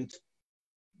 direct 2 minutes.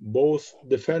 Both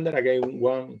defender against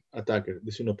one attacker.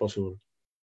 This is not possible.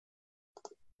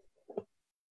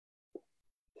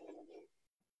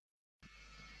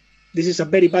 This is a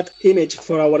very bad image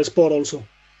for our sport also.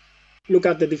 Look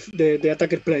at the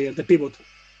attacker player, the pivot.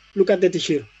 Look at the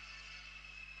t-shirt.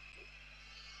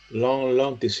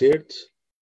 Long t-shirts.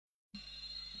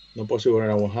 Not possible in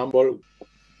our handball.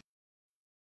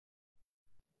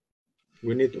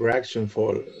 We need reaction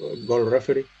for goal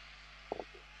referee.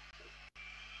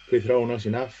 Free throw not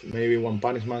enough. Maybe one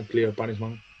punishment, clear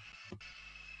punishment.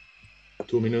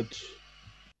 2 minutes.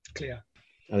 Clear.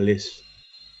 At least.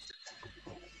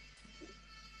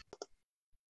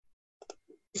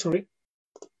 Sorry.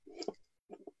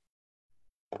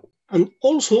 And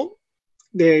also,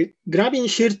 the grabbing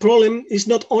shirt problem is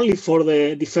not only for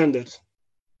the defenders.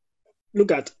 Look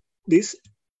at this.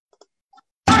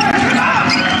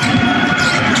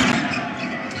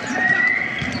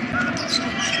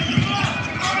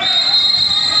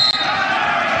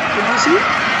 Can you see?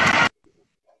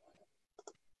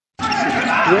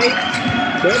 Great,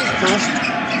 very fast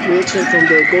reaction from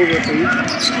the goal referee.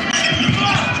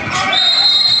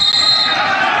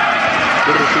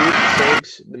 The referee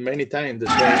takes many times the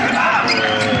same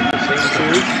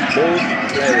tools, both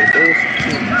players, both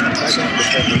teams, attacking and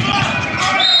defending.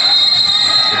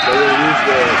 The player use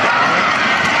the arm,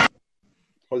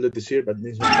 hold the t-shirt, but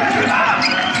this is not possible.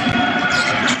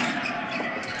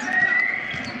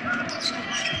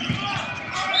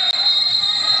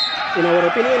 In our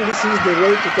opinion, this is the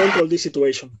way to control this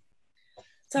situation.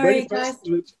 Sorry, guys.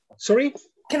 Sorry?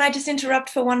 Can I just interrupt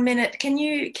for 1 minute? Can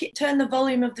you turn the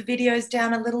volume of the videos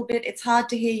down a little bit? It's hard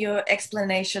to hear your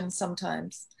explanations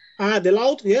sometimes. The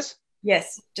loud, yes?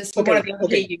 Yes, just Okay, wanted to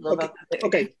hear you.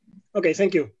 Okay,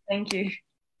 thank you. Thank you.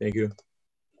 Thank you.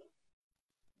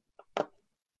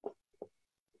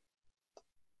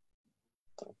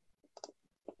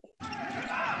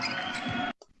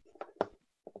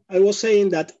 I was saying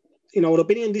that, in our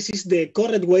opinion, this is the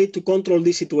correct way to control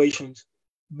these situations.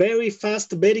 Very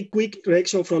fast, very quick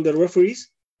reaction from the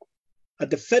referees. At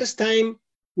the first time,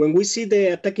 when we see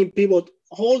the attacking pivot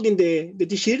holding the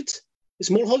T-shirts,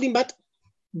 small holding, but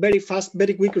very fast,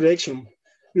 very quick reaction.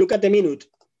 Look at the minute.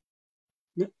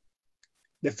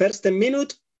 The first 10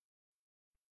 minutes.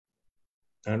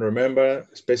 And remember,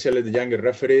 especially the younger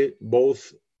referee,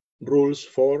 both rules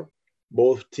for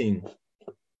both teams.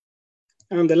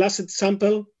 And the last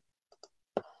example.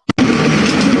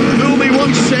 Fool me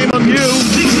once, shame on you,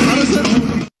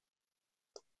 Harrison.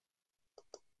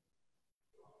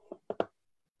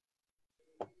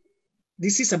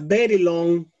 This is a very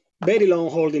long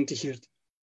holding T-shirt.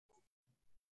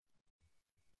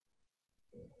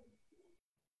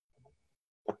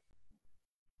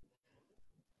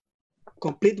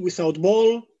 Complete without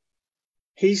ball.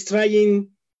 He's trying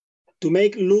to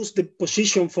make lose the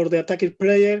position for the attacking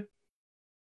player.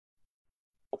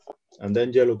 And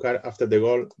then yellow card after the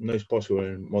goal, no is possible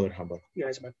in modern handball.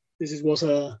 Yes, but this was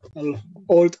an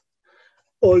old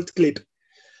clip.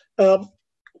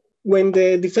 When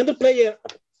the defender player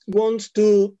wants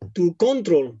to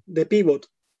control the pivot,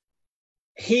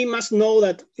 he must know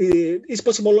that it's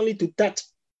possible only to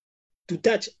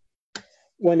touch.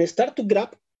 When I start to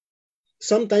grab,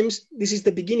 sometimes this is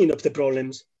the beginning of the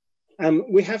problems. And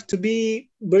we have to be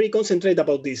very concentrated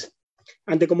about this.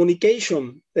 And the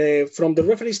communication from the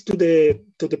referees to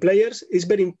the players is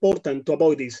very important to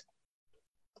avoid this.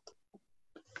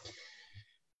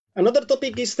 Another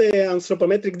topic is the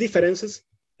anthropometric differences.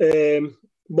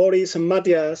 Boris and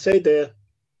Mattia said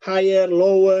higher,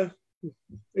 lower.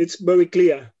 It's very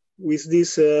clear with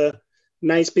these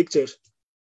nice pictures.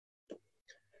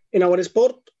 In our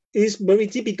sport, it's very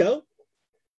typical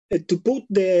to put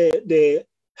the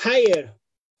higher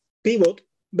pivot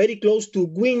very close to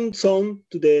wing zone,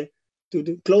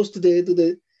 close to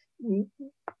the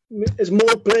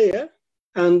small player,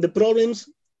 and the problems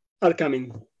are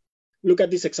coming. Look at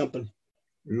this example.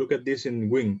 Look at this in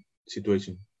wing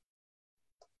situation.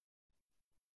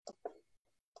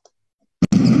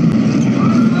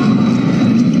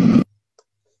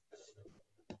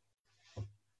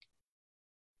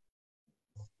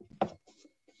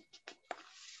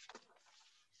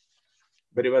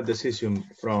 Very bad decision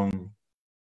from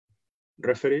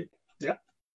referee. Yeah.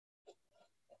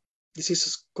 This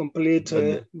is complete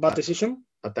bad decision.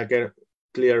 Attacker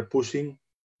clear pushing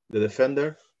the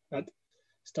defender.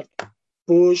 Start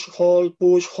push, hold,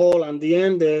 and the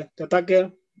end the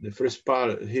attacker. The first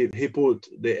part he put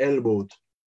the elbow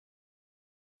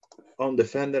on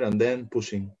defender and then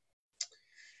pushing.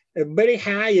 A very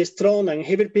high, strong, and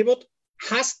heavy pivot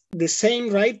has the same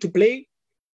right to play,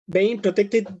 being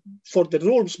protected for the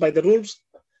rules by the rules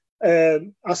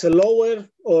as a lower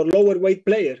or lower weight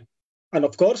player, and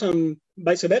of course, and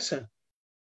vice versa.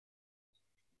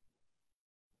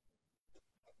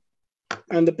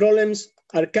 And the problems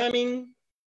are coming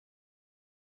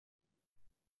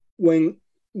when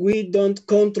we don't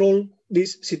control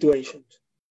these situations.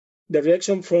 The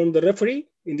reaction from the referee,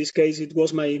 in this case, it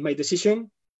was my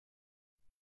decision.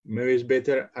 Maybe it's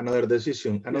better another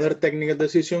decision, another technical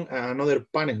decision, and another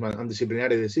punishment and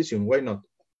disciplinary decision. Why not?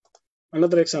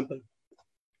 Another example.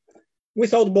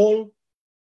 Without ball,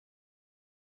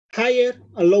 higher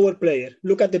and lower player.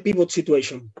 Look at the pivot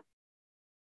situation.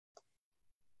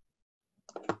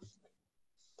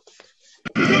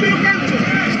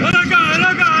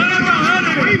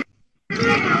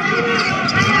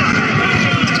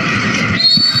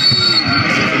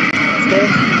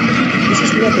 This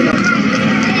is not enough.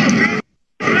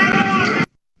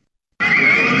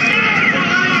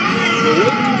 The way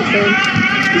to defend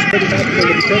is very bad for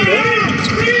the defender,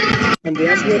 and the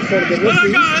answer for the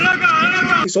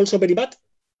referee is also very bad.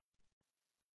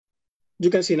 You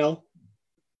can see now.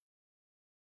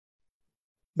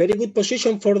 Very good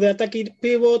position for the attacking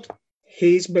pivot.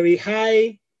 He is very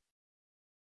high,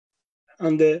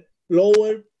 and the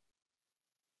lower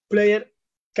player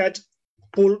catch,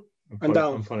 pull, and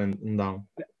down. I'm falling down.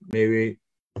 Maybe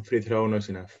free throw not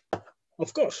enough.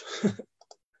 Of course.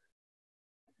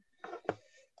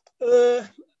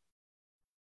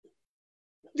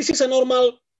 This is a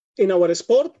normal in our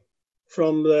sport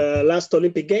from the last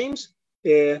Olympic Games,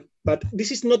 but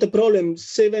this is not a problem.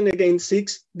 7 against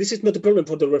 6. This is not a problem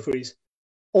for the referees.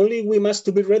 Only we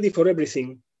must be ready for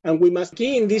everything, and we must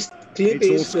key in this clip.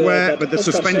 It's all square, but the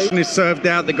suspension is served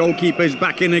out. The goalkeeper is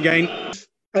back in again.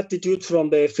 attitude from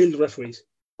the field referees.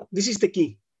 This is the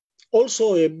key.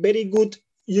 Also, a very good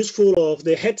useful of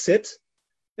the headset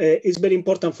is very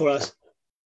important for us.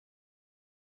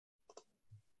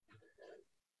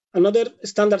 Another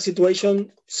standard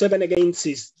situation, 7 against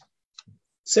 6.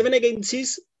 7 against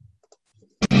 6.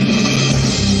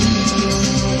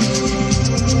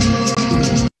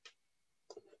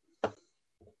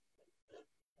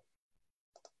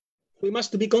 We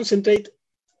must be concentrate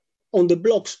on the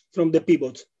blocks from the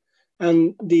pivots.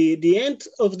 And the end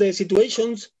of the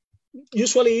situations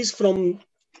usually is from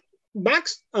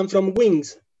backs and from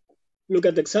wings. Look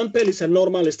at the example, it's a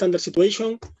normal standard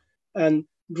situation, and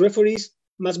referees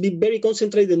must be very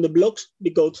concentrated on the blocks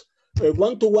because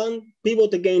one-to-one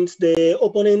pivot against the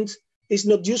opponent is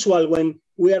not usual when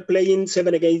we are playing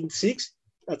 7 against 6.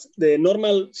 That's the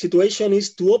normal situation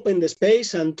is to open the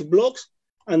space and to blocks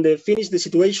and finish the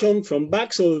situation from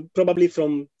backs or probably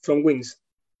from wings.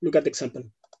 Look at the example.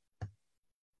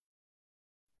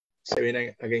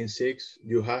 7 against 6,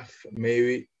 you have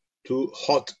maybe 2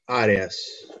 hot areas.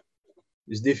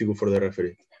 It's difficult for the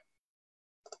referee.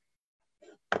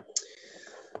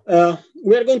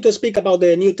 We are going to speak about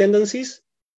the new tendencies.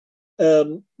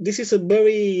 This is a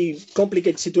very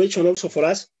complicated situation also for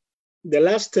us. The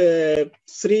last 2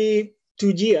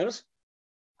 years,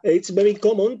 it's very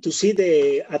common to see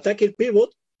the attacker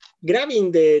pivot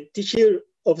grabbing the t-shirt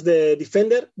of the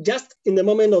defender just in the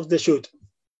moment of the shoot.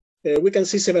 We can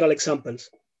see several examples.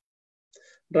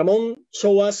 Ramon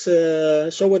showed us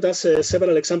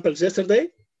several examples yesterday,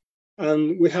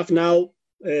 and we have now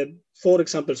 4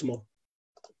 examples more.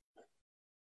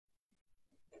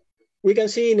 We can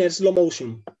see in a slow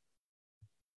motion.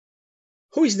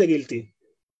 Who is the guilty?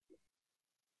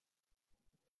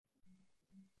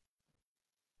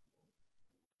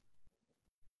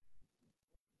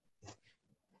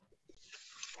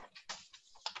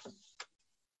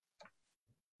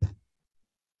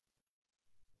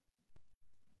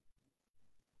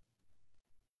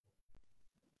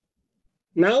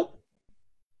 Now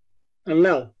and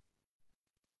now.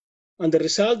 And the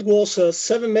result was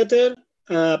 7 meters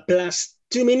plus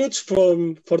 2 minutes for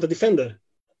the defender.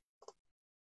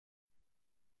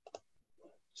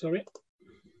 Sorry.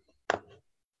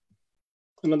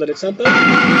 Another example.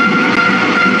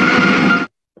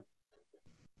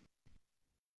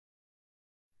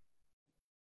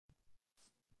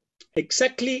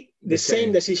 Exactly the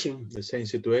same decision. The same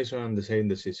situation and the same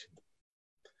decision.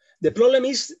 The problem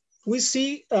is we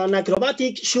see an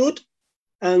acrobatic shoot,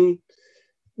 and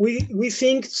we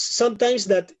think sometimes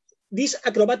that this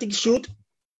acrobatic shoot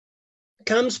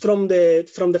comes from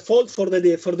the fault for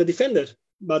the defender,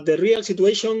 but the real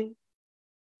situation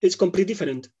is completely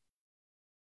different.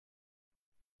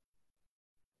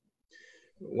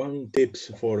 One tip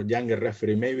for younger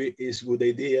referee, maybe is good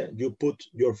idea. You put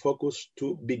your focus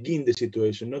to begin the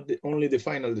situation, not only the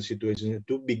final the situation,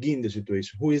 to begin the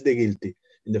situation. Who is the guilty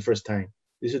in the first time?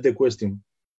 This is the question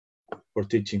for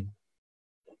teaching.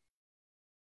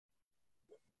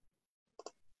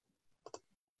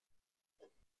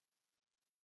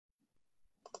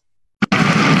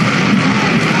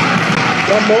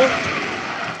 One more.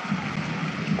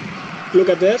 Look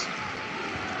at this.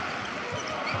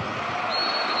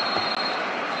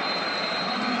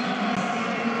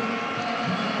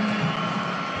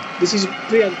 This is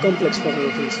real complex for the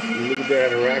referees. Look at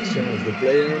the reaction of the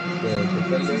player, the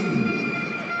defender.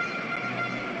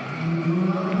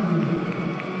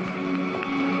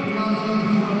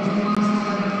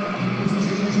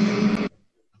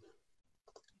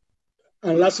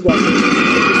 And last one.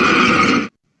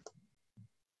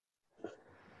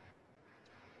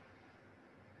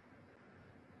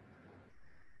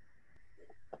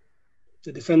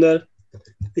 The defender,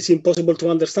 it's impossible to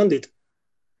understand it.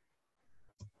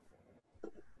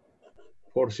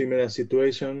 For similar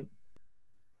situation,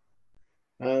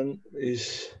 and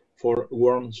is for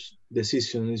Worm's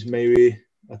decision is maybe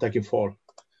attacking foul.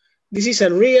 This is a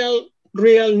real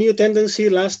new tendency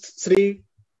last 2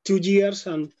 years,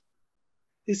 and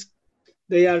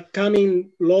they are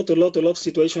coming a lot of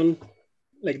situation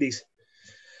like this.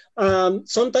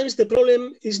 Sometimes the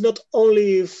problem is not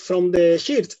only from the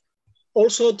shirt,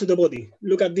 also to the body.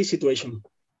 Look at this situation.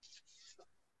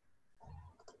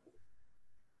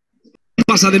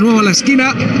 Pasa de nuevo a la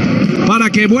esquina para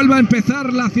que vuelva a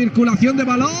empezar la circulación de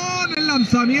balón. El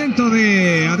lanzamiento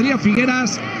de Adrián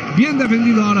Figueras, bien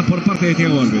defendido ahora por parte de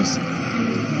Thiago Alves.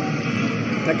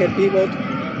 Attacker pivot,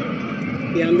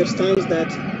 he understands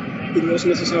that it was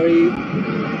necessary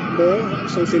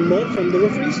something more from the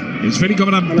referees. Esférico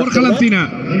para Borja Lancina.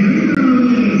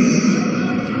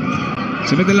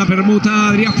 Se mete en la permuta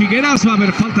Adrián Figueras, va a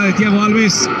haber falta de Thiago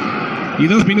Alves. y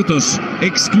 2 minutos,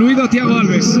 excluido Thiago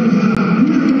Alves.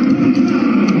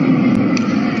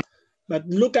 But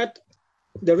look at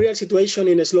the real situation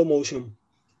in slow motion.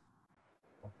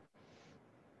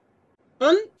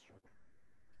 And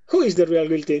who is the real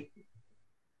guilty?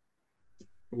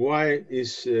 Why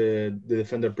is the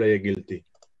defender player guilty?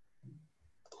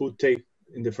 Who take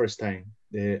in the first time,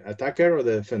 the attacker or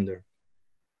the defender?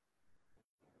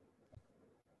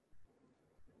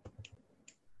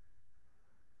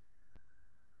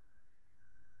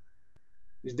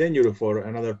 It's dangerous for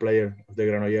another player of the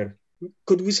Granollers.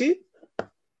 Could we see?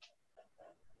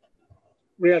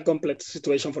 Real complex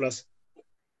situation for us.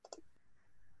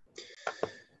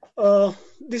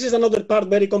 This is another part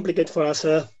very complicated for us.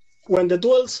 When the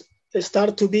duels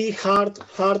start to be harder,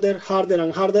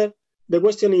 and harder, the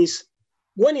question is,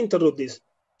 when interrupt this?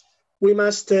 We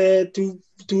must to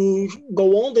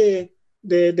go on the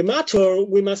match, or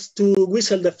we must to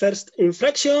whistle the first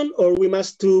infraction, or we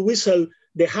must to whistle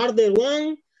the harder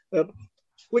one.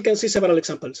 We can see several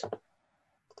examples.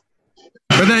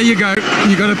 But there you go.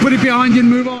 You got to put it behind you and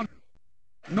move on.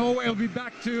 Norway will be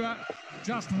back to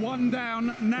just 1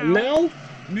 down now. Now,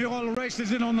 Murol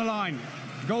races in on the line.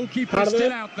 Goalkeeper harder,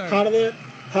 still out there.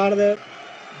 Harder.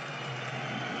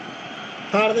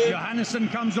 Johannesson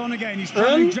comes on again. He's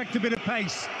trying to inject a bit of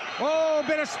pace. Oh, a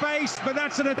bit of space, but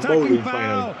that's an attacking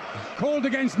foul called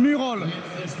against Murol.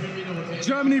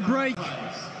 Germany break.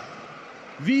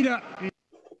 Vida.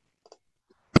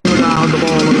 Down the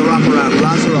ball on the wraparound.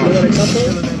 Another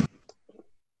example.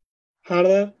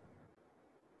 Harder.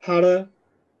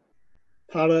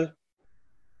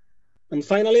 And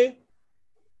finally,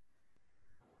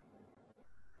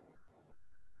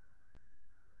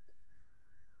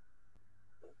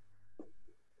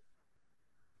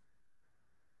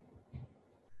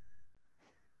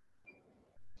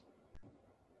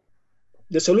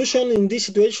 the solution in these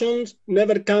situations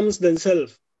never comes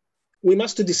themselves. We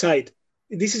must to decide.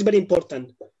 This is very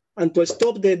important, and to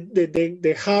stop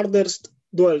the hardest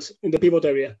duels in the pivot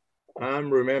area.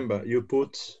 And remember, you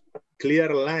put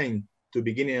clear line to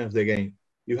beginning of the game.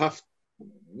 You have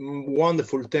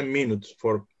wonderful 10 minutes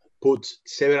for put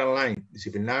several line,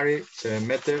 disciplinary, 7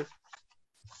 meter.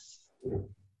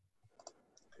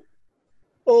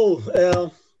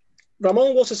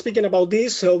 Ramon was speaking about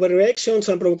this, overreactions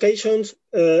and provocations,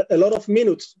 a lot of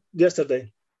minutes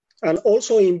yesterday. And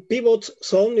also in pivot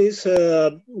zone is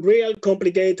real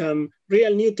complicated and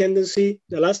real new tendency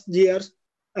the last years.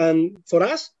 And for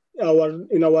us,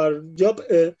 in our job,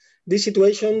 these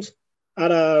situations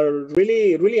are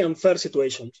really, really unfair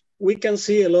situations. We can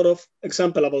see a lot of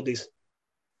example about this.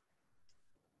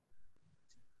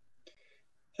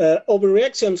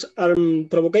 Overreactions and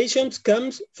provocations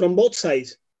comes from both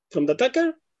sides, from the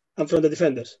attacker and from the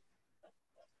defenders.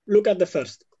 Look at the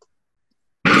first.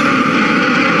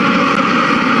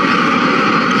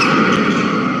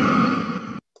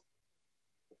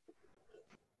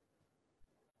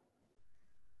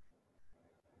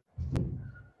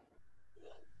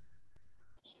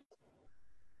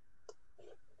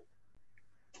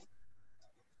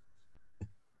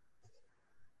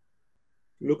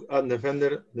 Look at the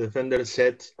defender. The defender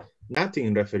said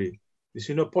nothing, referee. This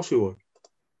is not possible.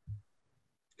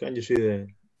 Can you see the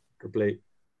replay?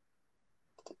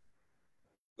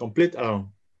 Complete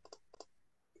alone.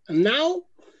 And now,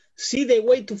 see the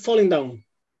way to falling down.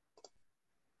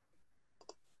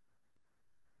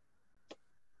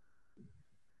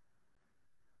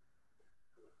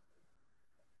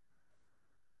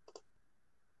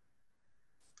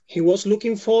 He was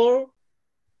looking for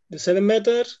the 7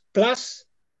 meters plus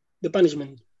the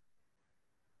punishment.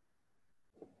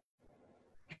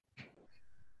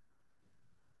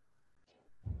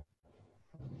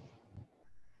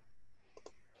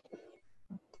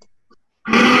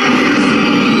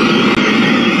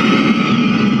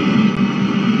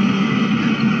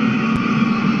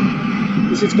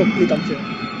 This is completely unfair.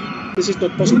 This is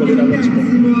not possible in our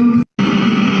sport.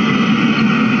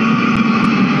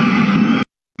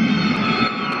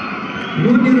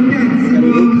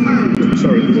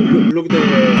 Look the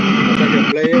attacker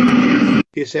player.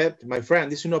 He said, "My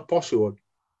friend, this is not possible."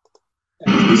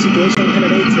 This situation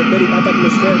generates a very bad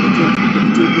atmosphere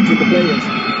between the players.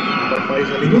 But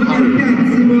it's a little hard.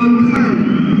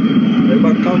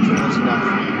 Verbal confidence enough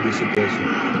in this situation.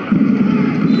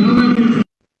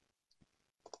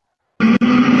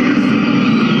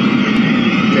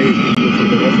 Okay, good for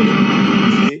the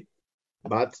referee.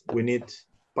 But we need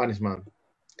punishment.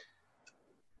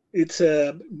 It's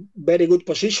a very good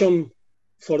position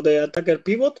for the attacker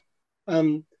pivot,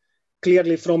 and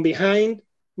clearly from behind,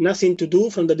 nothing to do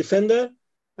from the defender,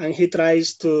 and he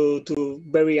tries to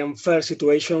very unfair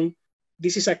situation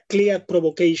this is a clear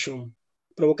provocation.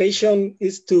 Provocation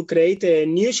is to create a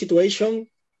new situation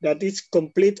that is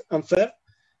complete unfair.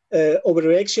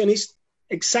 Overreaction is to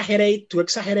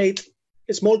exaggerate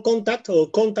a small contact or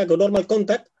normal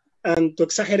contact, and to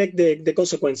exaggerate the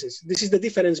consequences. This is the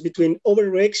difference between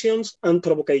overreactions and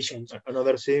provocations.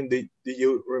 Another thing, did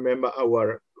you remember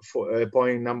our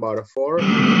point number 4? This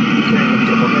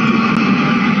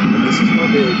is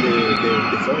not the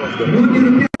form of the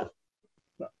referee.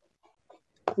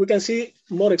 We can see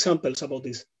more examples about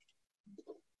this.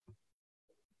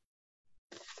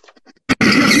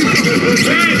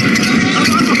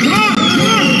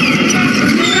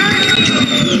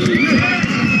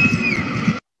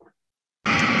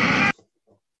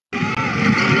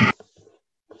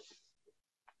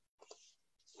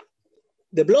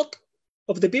 The block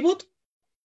of the pivot,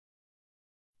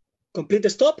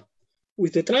 complete stop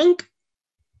with the trunk,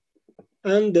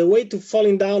 and the way to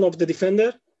falling down of the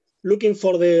defender, looking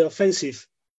for the offensive.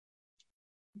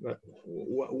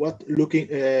 What looking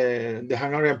the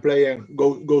Hungarian player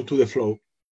go to the flow?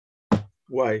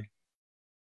 Why?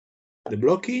 The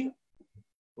blocking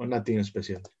or nothing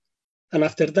special? And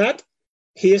after that,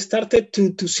 he started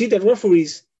to see the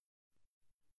referees,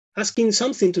 asking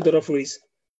something to the referees.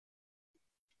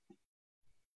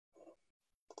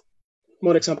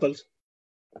 More examples.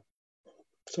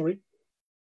 Sorry.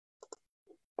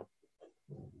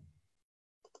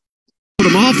 Put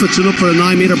him off, it's up for a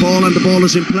 9-meter ball and the ball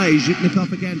is in play.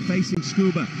 Zhitnikov again facing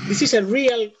Scuba. This is a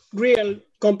real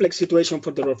complex situation for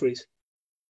the referees.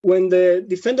 When the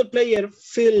defender player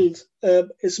feels a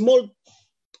small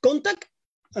contact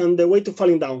and the way to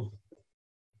falling down.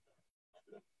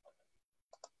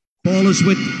 Ball is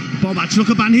with Bobac. Look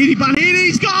at Banhidi.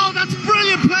 Banhidi's goal. That's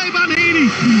brilliant play, Banhidi.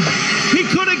 He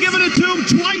could have given it to him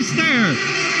twice there,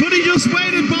 but he just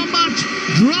waited. Bobac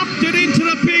dropped it into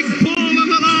the big ball on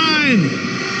the line.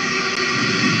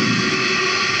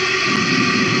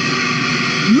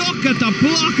 Look at the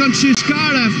block on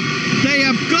Shishkarev. They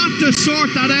have got to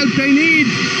sort that out. They need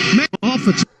off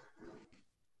it.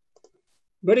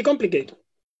 Very complicated.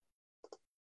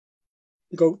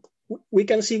 Because we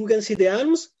can see the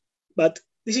arms. But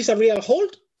this is a real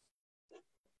hold,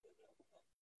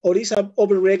 or is an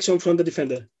overreaction from the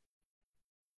defender?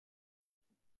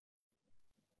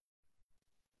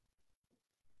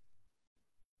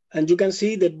 And you can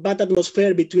see the bad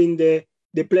atmosphere between the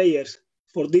players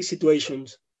for these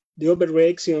situations, the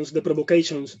overreactions, the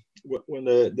provocations. When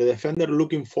the defender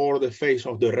looking for the face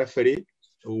of the referee,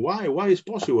 why is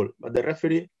possible? But the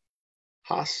referee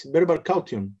has verbal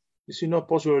caution. This is not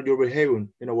possible your behavior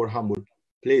in our handball.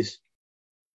 Please,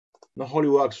 no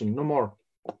Hollywood action, no more.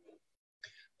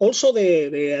 Also,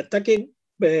 the attacking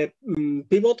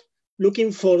pivot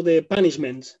looking for the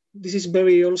punishments. This is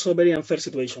also very unfair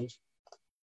situations.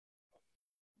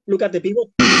 Look at the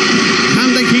pivot.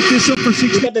 Can they keep this up for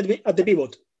 6? Look at the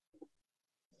pivot.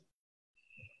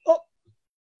 Oh,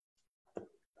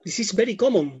 this is very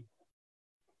common,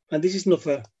 and this is not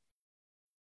fair.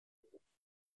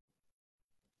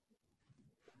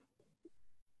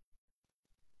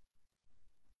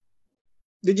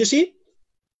 Did you see?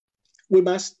 We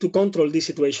must to control this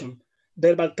situation.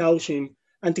 Verbal caution,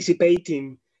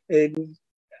 anticipating,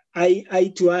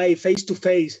 eye to eye, face to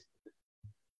face.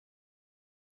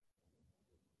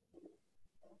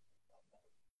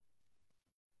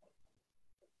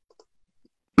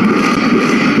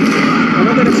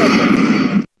 Another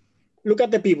example. Look at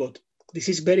the pivot. This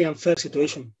is very unfair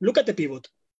situation. Look at the pivot.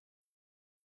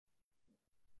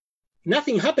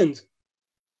 Nothing happened.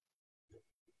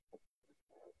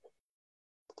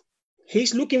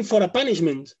 He's looking for a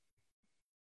punishment.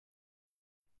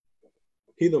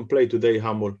 He don't play today,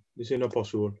 handball. This is not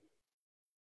possible.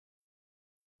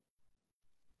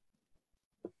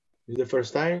 It's the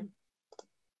first time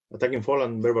attacking fall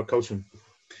and verbal caution.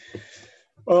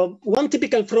 One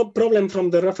typical problem from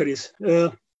the referees,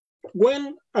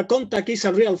 when a contact is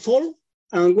a real fall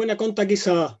and when a contact is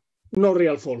a no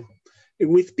real fall.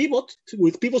 With pivot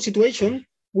situation,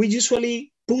 we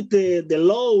usually put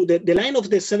the line of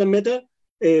the 7 meter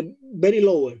very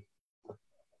lower.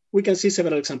 We can see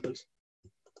several examples.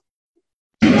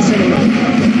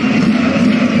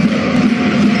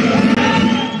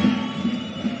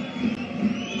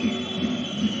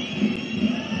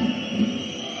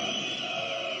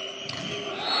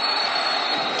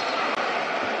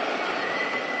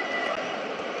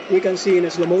 We can see in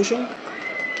slow motion.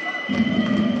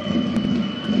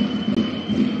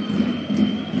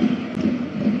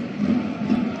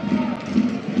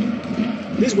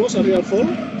 This was a real fall.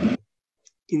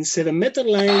 In 7 meter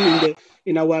line,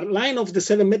 in our line of the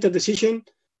 7 meter decision,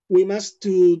 we must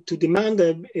to demand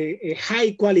a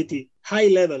high quality, high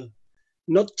level,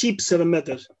 not cheap 7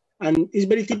 meters. And it's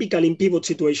very typical in pivot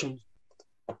situations.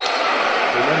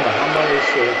 Remember, handball is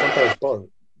a contact sport,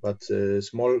 but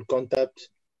small contact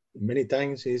many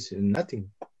times is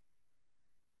nothing.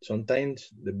 Sometimes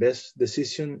the best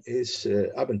decision is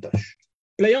advantage.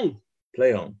 Play on.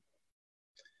 Play on.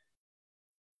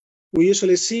 We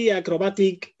usually see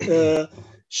acrobatic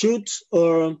shoots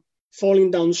or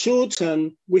falling down shoots,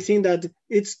 and we think that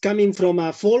it's coming from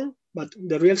a fall, but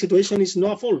the real situation is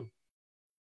not a fall.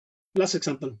 Last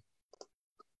example.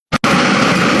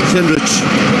 Sindrich.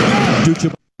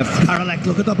 Karolek,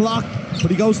 look at the block, but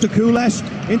he goes to Kulesh.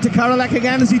 Into Karolek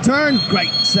again as he turned.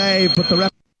 Great save, but the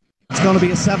ref, it's going to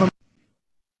be a 7.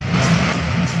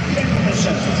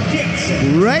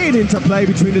 Great interplay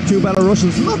between the two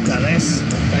Belarusians. Look at this.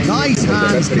 Nice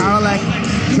hands. Karolek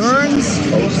turns.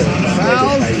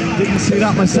 Fouls. Didn't see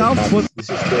that myself, but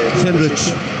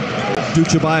Sindrich.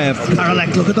 Duchabayev.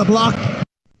 Karolek, look at the block.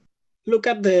 Look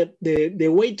at the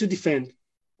way to defend.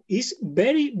 Is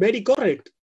very, very correct.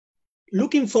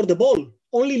 Looking for the ball.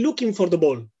 Only looking for the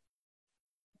ball.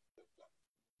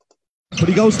 But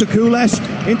he goes to Kulesh.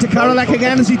 Into Karolek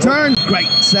again as he turned. Great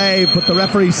save, but the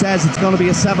referee says it's going to be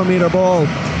a 7-meter ball.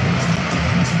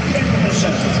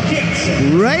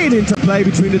 Great interplay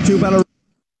between the two Belarusians.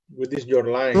 With this,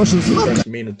 your line, first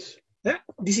minutes. Yeah,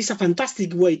 this is a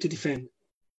fantastic way to defend.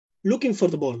 Looking for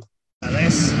the ball.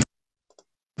 And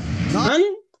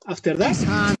after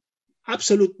that,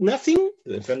 absolute nothing.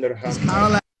 The defender has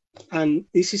and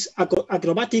this is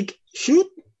acrobatic shoot.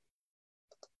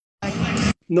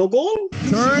 No goal.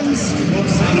 Turns.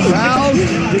 Foul.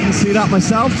 Didn't see that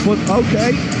myself, but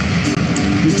okay.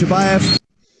 Duchabayev.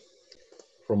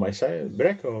 From my side,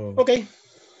 break or... Okay.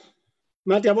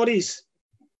 Mattia Boris.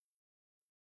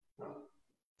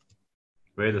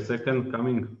 Wait a second,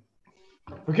 coming.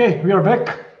 Okay, we are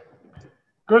back.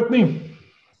 Courtney.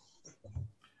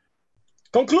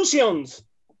 Conclusions.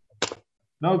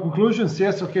 Now conclusions,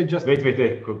 yes, okay, just...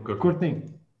 Wait. Courtney.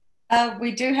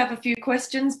 We do have a few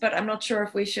questions, but I'm not sure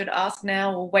if we should ask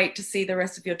now or wait to see the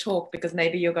rest of your talk, because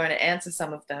maybe you're going to answer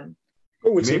some of them.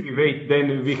 Maybe wait,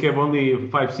 then we have only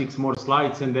 5-6 more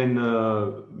slides, and then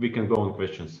we can go on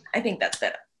questions. I think that's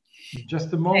better.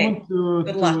 Just a moment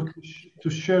to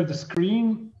share the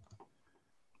screen.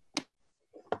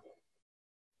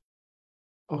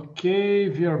 Okay,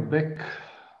 we are back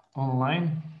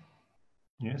online.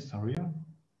 Yes, are we?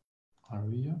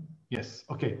 Yes,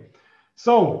 okay.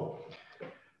 So,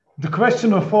 the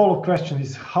question of all questions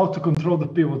is how to control the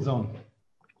pivot zone.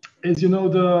 As you know,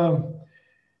 the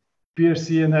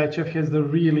PRC and IHF has the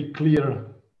really clear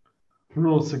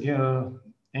rules again,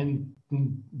 and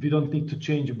we don't need to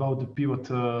change about the pivot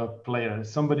player.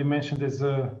 Somebody mentioned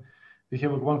we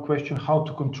have one question, how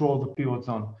to control the pivot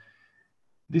zone.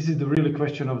 This is the really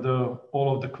question of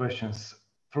all of the questions.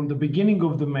 From the beginning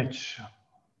of the match,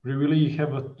 we really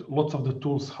have lots of the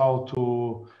tools how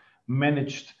to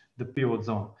manage the pivot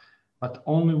zone. But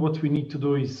only what we need to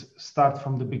do is start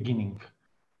from the beginning.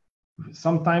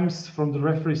 Sometimes from the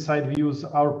referee side, we use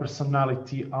our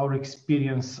personality, our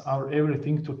experience, our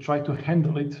everything to try to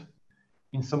handle it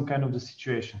in some kind of the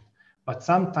situation. But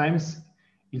sometimes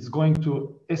it's going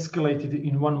to escalate it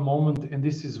in one moment, and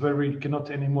this is where we cannot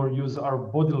anymore use our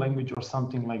body language or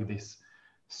something like this.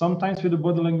 Sometimes with the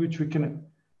body language, we can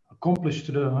accomplish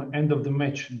to the end of the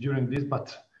match during this,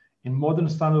 but in modern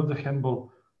style of the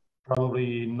handball,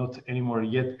 probably not anymore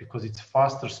yet, because it's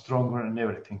faster, stronger, and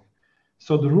everything.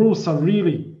 So the rules are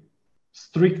really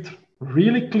strict,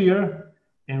 really clear,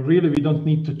 and really we don't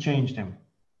need to change them.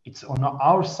 It's on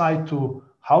our side to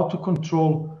how to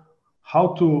control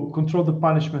the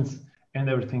punishments and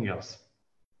everything else.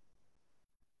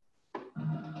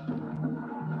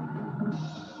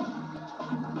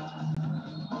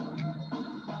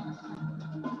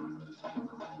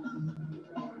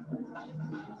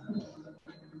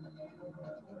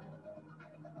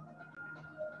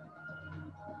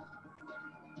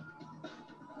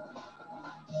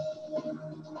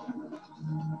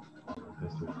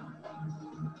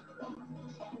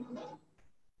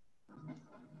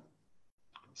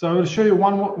 So I will show you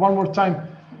one more time.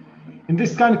 In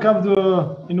this kind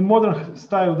of in the modern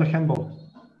style of the handball,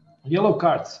 yellow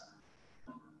cards.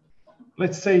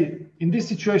 Let's say in this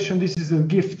situation, this is a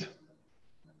gift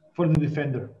for the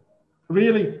defender.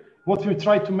 Really, what we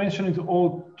try to mention it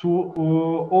all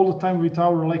the time with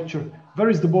our lecture.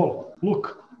 Where is the ball?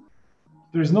 Look,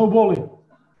 there is no ball.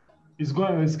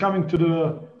 It's coming to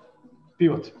the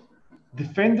pivot.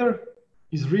 Defender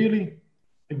is really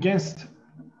against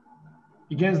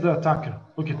the attacker.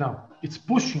 Look at now. It's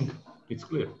pushing. It's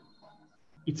clear.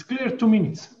 It's clear 2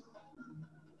 minutes.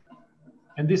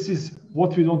 And this is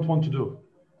what we don't want to do.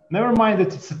 Never mind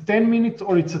that it's a 10 minute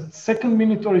or it's a 2nd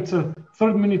minute or it's a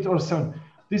 3rd minute or 7.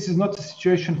 This is not a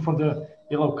situation for the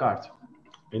yellow card.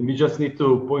 And we just need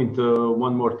to point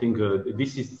one more thing.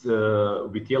 This is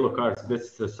with yellow cards.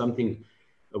 That's something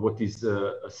what is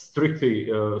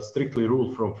strictly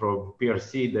ruled from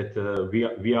PRC, that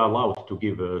we are allowed to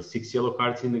give 6 yellow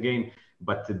cards in the game,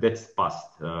 but that's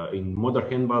past. In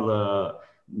modern handball,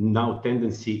 now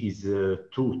tendency is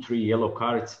 2-3 yellow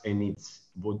cards, and it's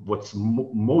what's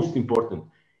most important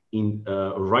in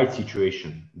right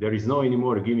situation. There is no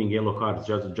anymore giving yellow cards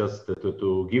just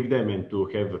to give them and to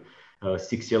have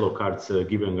 6 yellow cards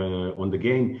given on the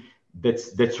game.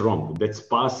 That's wrong. That's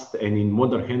past. And in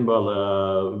modern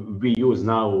handball, we use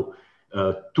now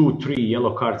 2-3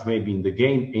 yellow cards maybe in the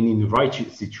game, and in right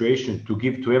situation to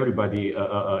give to everybody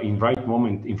in right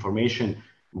moment information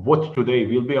what today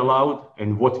will be allowed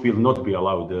and what will not be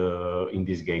allowed in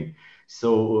this game.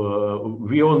 So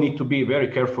we all need to be very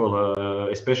careful,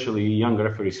 especially young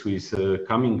referees who is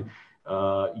coming.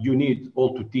 You need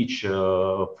all to teach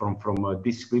from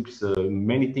these clips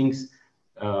many things.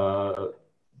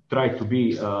 Try to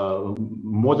be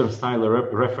modern style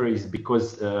referees,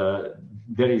 because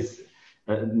there is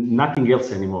nothing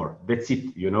else anymore. That's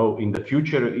it. You know, in the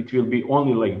future it will be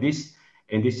only like this,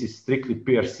 and this is strictly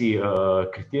PRC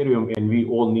criterion, and we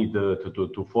all need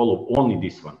to follow only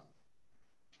this one.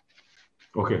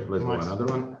 Okay, let's go another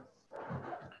one.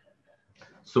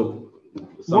 So,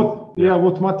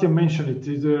 what Matija mentioned it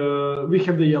is we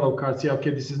have the yellow cards. Yeah, okay,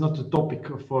 this is not a topic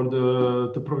for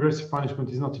the progressive punishment.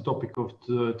 Is not a topic of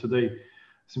today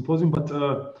symposium, but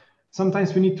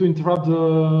sometimes we need to interrupt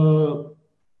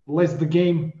less the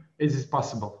game as is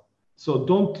possible. So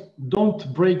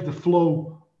don't break the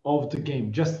flow of the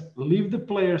game. Just leave the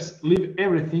players, leave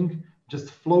everything,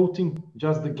 just floating,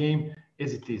 just the game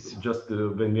as it is. Just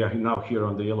when we are now here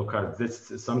on the yellow card,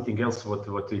 that's something else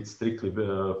what it's strictly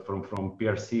from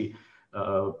PRC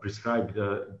prescribed.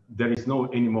 There is no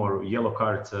anymore yellow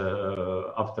cards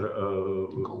after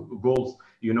goals.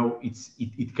 You know,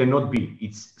 it cannot be.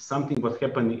 It's something what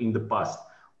happened in the past.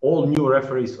 All new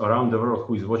referees around the world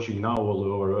who is watching now,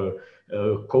 or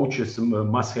coaches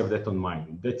must have that on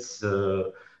mind. That's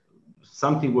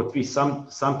something what we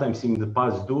sometimes in the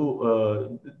past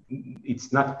do.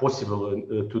 It's not possible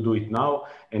to do it now,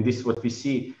 and this is what we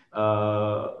see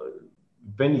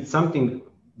when it's something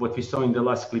what we saw in the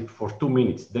last clip for 2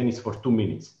 minutes. Then it's for 2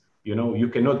 minutes. You know, you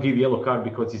cannot give yellow card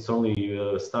because it's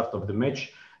only start of the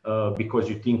match, because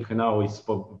you think now it's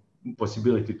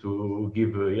possibility to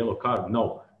give a yellow card.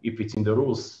 No, if it's in the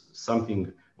rules,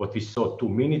 something what we saw 2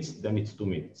 minutes, then it's 2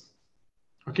 minutes.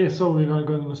 Okay, so we're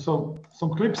going to show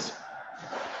some clips.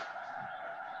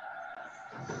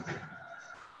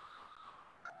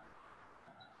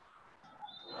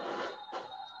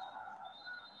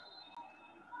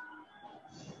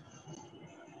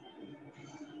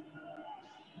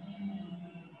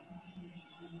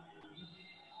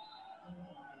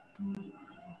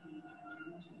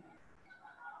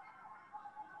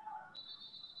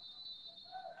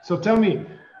 So tell me,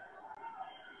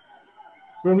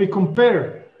 when we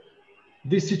compare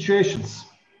these situations,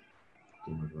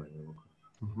 we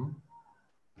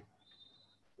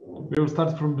will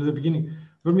start from the beginning.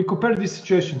 When we compare these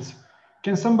situations,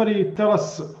 can somebody tell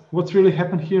us what's really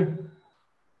happened here?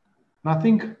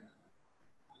 Nothing?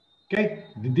 Okay,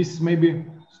 this may be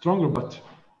stronger, but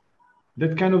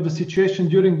that kind of the situation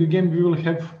during the game, we will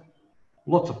have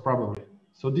lots of probably.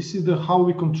 So this is how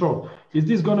we control. Is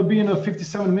this going to be in a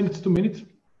 57 minutes, 2 minutes?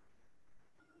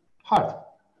 Hard.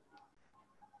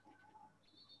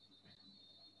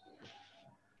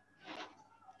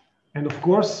 And of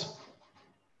course,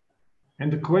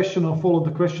 and the question of all of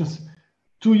the questions,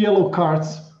 2 yellow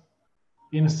cards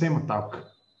in the same attack.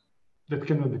 That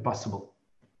cannot be possible.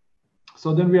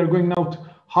 So then we are going now to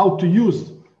how to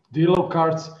use the yellow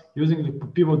cards using the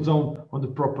pivot zone on the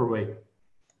proper way.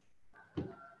 He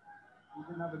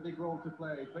didn't have a big role to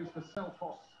play. He plays for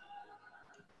Selfoss.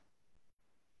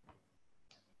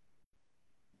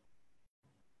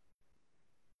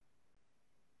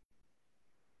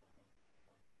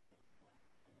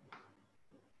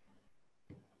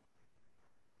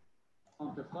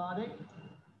 On to Friday.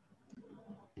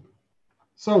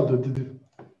 So He didn't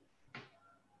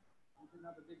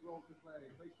have a big role to play.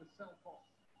 He plays for Selfoss.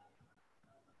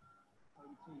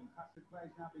 Home team. Patrick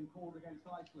Clay's now been called against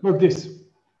Iceland. look this.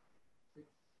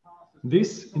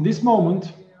 In this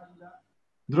moment,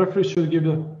 the referee should give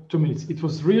the 2 minutes. It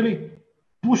was really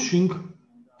pushing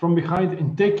from behind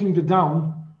and taking the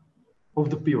down of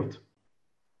the pivot.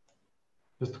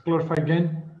 Just to clarify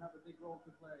again,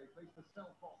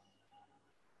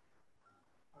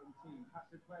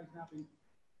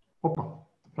 Opa.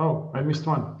 Oh, I missed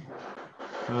one.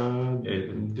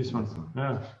 This one.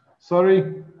 Yeah.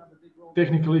 Sorry.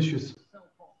 Technical issues.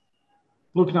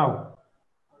 Look now.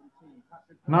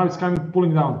 Now it's coming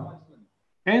pulling down.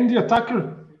 And the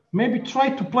attacker maybe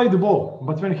tried to play the ball,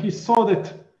 but when he saw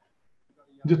that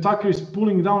the attacker is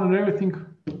pulling down and everything,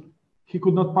 he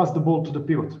could not pass the ball to the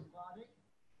pivot.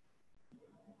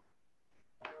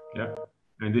 Yeah,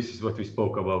 and this is what we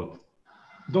spoke about.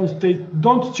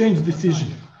 Don't change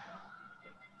decision.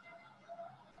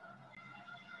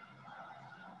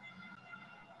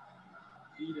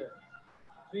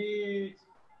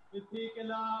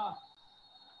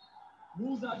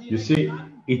 You see,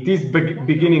 it is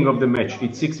beginning of the match.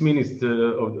 It's 6 minutes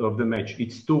of the match.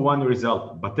 It's 2-1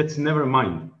 result, but that's never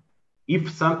mind. If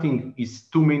something is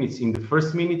 2 minutes in the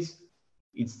first minutes,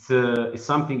 it's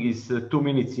something is 2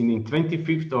 minutes in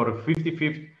 25th or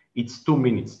 55th, it's 2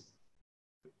 minutes.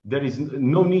 There is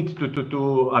no need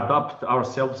to adapt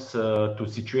ourselves to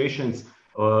situations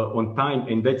on time,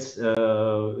 and that's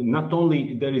not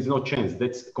only there is no chance,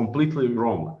 that's completely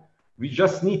wrong. We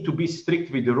just need to be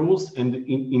strict with the rules, and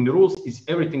in rules is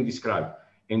everything described.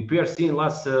 And PRC in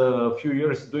last few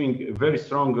years doing very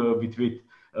strong with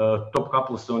top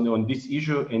couples on this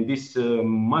issue, and this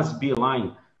must be a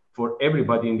line for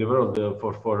everybody in the world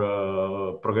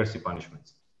for progressive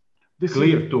punishments.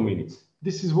 Clear 2 minutes.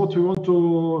 This is what we want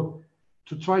to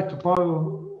try to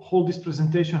hold this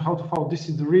presentation, how to foul. This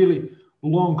is the really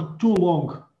long, too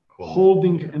long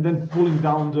holding and then pulling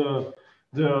down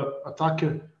the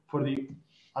attacker for the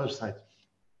other side.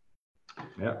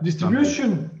 Yeah,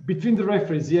 distribution between the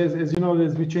referees. Yes, as you know,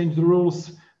 as we changed the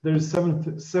rules, there is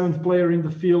seventh player in the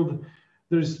field.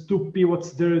 There's 2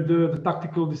 pivots. The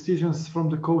tactical decisions from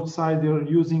the coach side, they're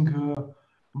using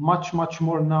much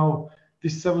more now.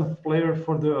 This 7th player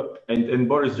for the and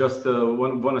Boris, just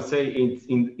want to say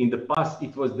in the past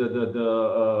it was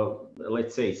the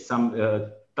let's say some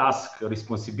task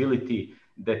responsibility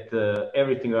that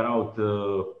everything around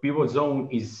pivot zone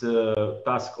is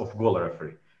task of goal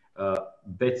referee.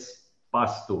 That's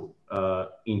past too.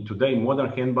 In today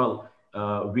modern handball,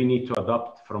 we need to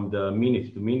adapt from the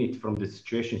minute to minute, from the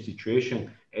situation to situation,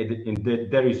 and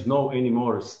there is no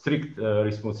anymore strict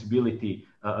responsibility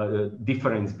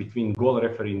difference between goal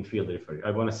referee and field referee. I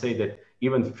want to say that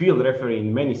even field referee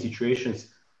in many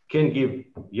situations can give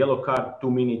yellow card,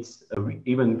 2 minutes,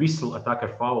 even whistle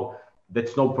attacker foul.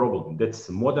 That's no problem. That's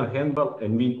modern handball,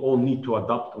 and we all need to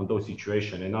adapt on those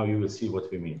situations. And now you will see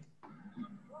what we mean.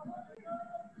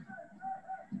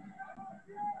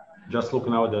 Just look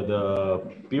now at the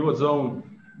pivot zone,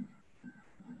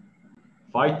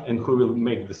 fight, and who will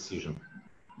make the decision.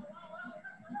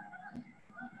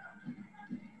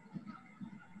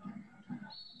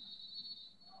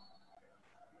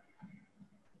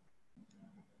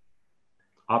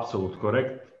 Absolute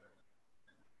correct.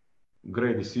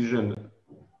 Great decision,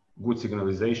 good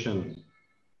signalization.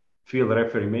 Field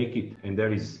referee make it, and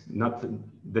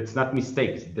that's not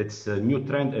mistakes. That's a new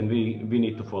trend, and we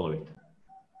need to follow it.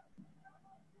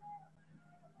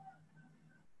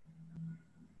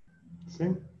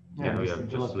 Same? Yeah,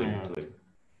 just leave it.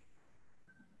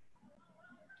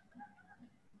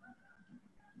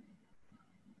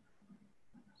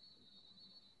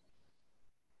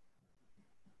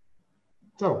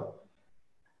 So,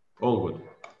 all good.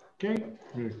 Okay,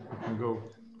 we can go.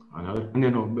 Another?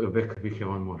 No, back. We have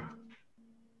one more.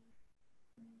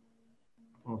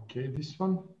 Okay, this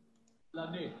one.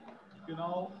 Planet.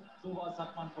 Genau sowas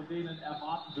hat man von denen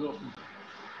erwarten dürfen.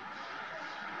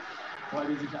 Weil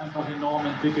die sich einfach enorm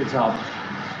entwickelt haben.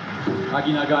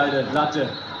 Agina Galde, Latte.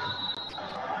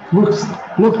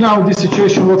 Look now this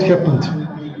situation, what happened.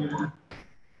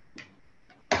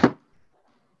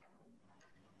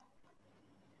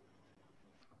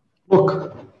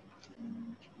 Look.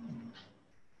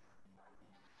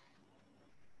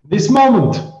 This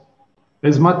moment,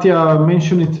 as Mattia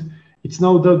mentioned it, it's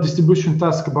now the distribution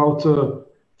task about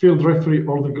field referee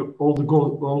or the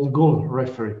goal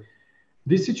referee.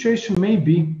 This situation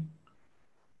maybe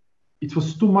it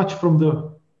was too much from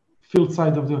the field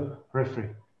side of the referee.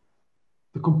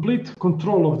 The complete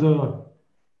control of the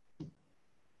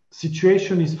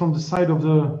situation is from the side of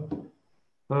the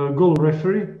goal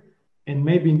referee, and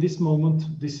maybe in this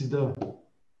moment this is the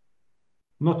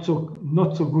not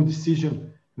so good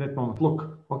decision in that moment.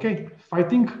 Look, okay,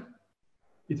 fighting,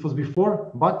 it was before,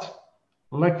 but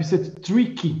like we said,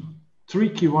 tricky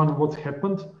one what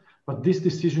happened. But this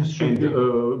decision should be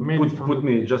made. Put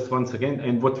me just once again,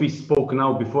 and what we spoke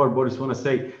now before, Boris, want to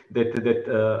say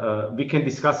that we can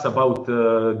discuss about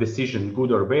decision,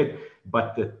 good or bad.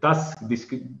 but the task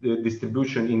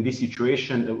distribution in this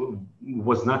situation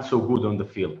was not so good on the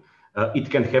field. It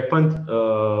can happen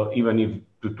even if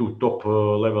to top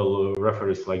level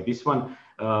referees like this one,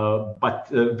 but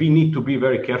we need to be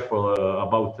very careful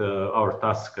about our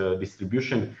task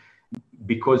distribution,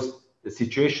 because a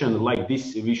situation like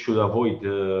this we should avoid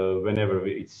whenever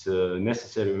it's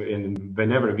necessary and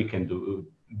whenever we can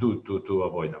do to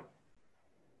avoid them.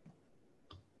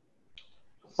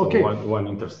 So okay, one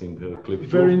interesting clip.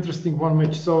 Very interesting one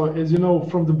match. So as you know,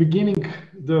 from the beginning,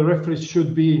 the referees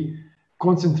should be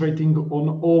concentrating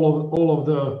on all of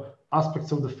the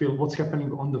aspects of the field, what's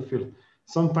happening on the field.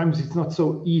 Sometimes it's not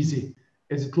so easy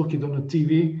as it looks on the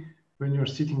TV when you're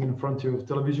sitting in front of your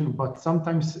television, but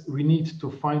sometimes we need to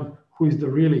find who is the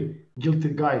really guilty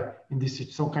guy in this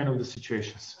some kind of the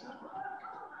situations.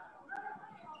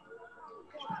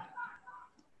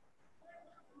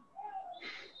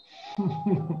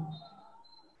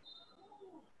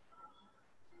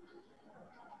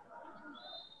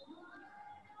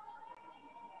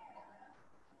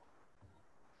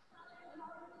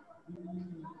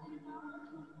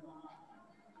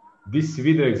 This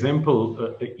video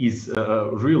example is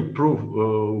real proof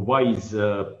why is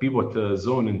pivot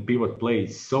zone and pivot play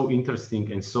so interesting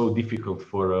and so difficult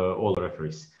for all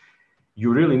referees.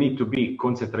 You really need to be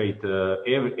concentrate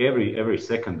every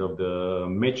second of the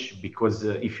match, because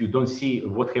if you don't see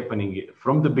what's happening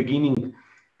from the beginning,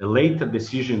 a later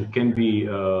decision can be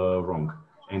wrong,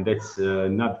 and that's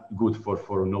not good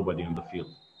for nobody on the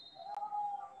field.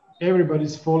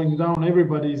 Everybody's falling down,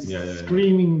 everybody's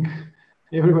screaming.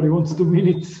 Everybody wants 2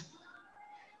 minutes.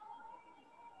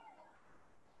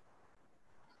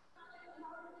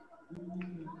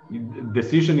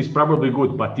 Decision is probably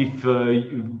good, but if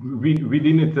we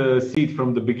didn't see it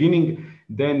from the beginning,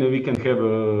 then we can have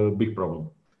a big problem.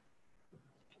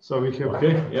 So we have.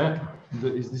 Okay. Yeah.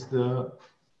 Is this the?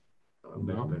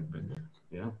 Back.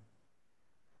 Yeah.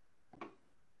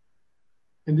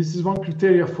 And this is one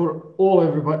criteria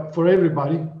for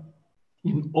everybody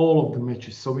in all of the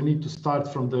matches. So we need to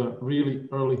start from the really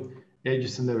early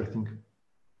ages and everything.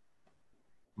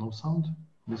 No sound?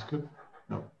 This good?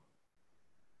 No.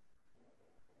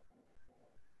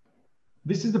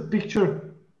 This is the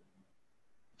picture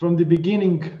from the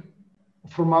beginning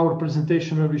from our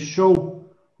presentation where we show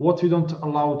what we don't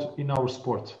allow in our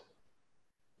sport.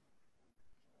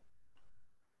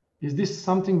 Is this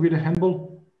something with a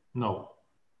handball? No.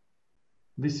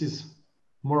 This is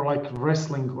more like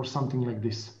wrestling or something like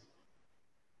this.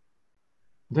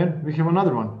 Then we have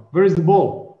another one. Where is the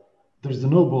ball? There's the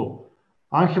no ball.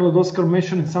 Angel and Oscar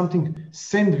mentioned something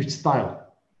sandwich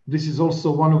style. This is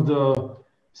also one of the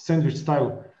sandwich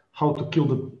style, how to kill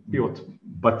the pivot.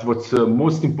 But what's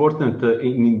most important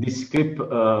in this clip,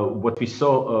 what we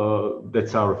saw,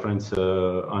 that's our friends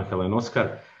Angel and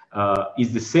Oscar,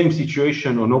 is the same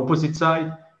situation on opposite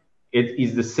side. It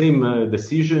is the same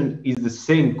decision, is the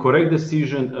same correct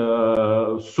decision,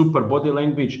 super body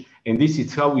language, and this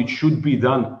is how it should be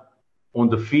done on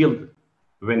the field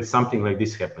when something like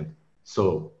this happened.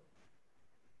 So,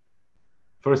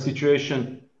 first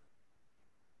situation,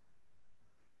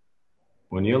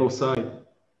 on yellow side,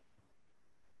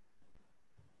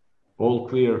 all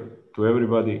clear to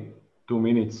everybody, 2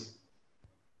 minutes.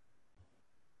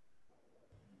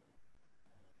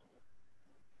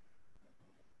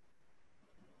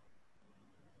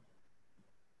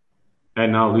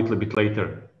 And now a little bit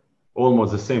later,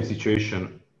 almost the same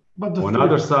situation but on the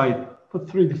other side. But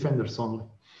 3 defenders only.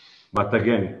 But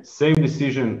again, same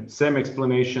decision, same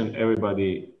explanation,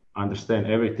 everybody understand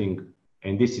everything,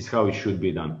 and this is how it should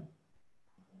be done.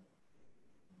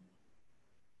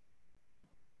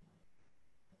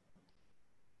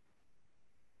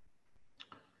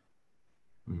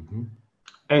 Mm-hmm.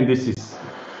 And this is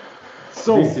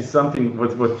something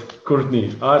what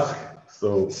Courtney asked.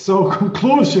 So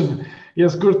conclusion.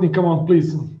 Yes, Courtney, come on,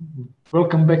 please.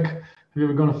 Welcome back.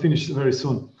 We're going to finish very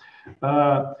soon.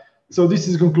 So this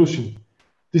is conclusion.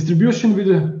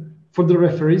 Distribution for the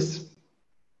referees.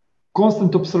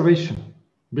 Constant observation.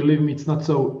 Believe me, it's not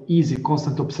so easy.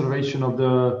 Constant observation of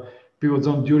the pivot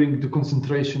zone during the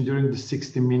concentration, during the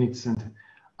 60 minutes. And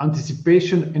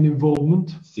anticipation and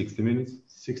involvement. 60 minutes?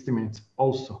 60 minutes.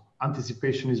 Also,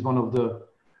 anticipation is one of the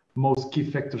most key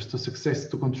factors to success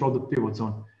to control the pivot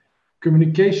zone.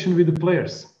 Communication with the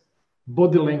players,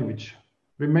 body language.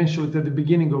 We mentioned it at the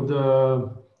beginning of the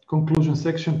conclusion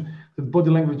section that body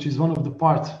language is one of the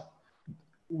part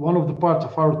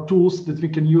of our tools that we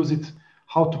can use it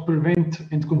how to prevent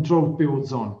and control pivot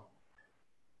zone.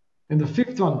 And the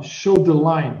 5th one, show the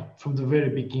line from the very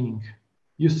beginning.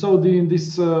 You saw in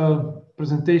this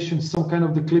presentation, some kind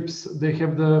of the clips they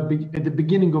have at the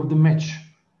beginning of the match.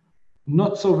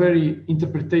 Not so very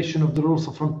interpretation of the rules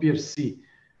from PRC.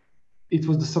 It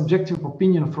was the subjective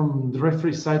opinion from the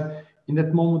referee side. In that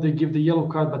moment, they give the yellow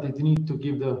card, but they need to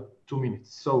give the 2 minutes.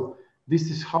 So this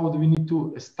is how we need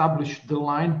to establish the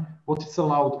line, what is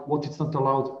allowed, what is not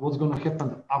allowed, what's going to happen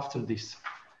after this.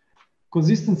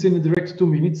 Consistency in the direct 2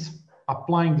 minutes,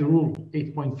 applying the rule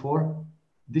 8.4.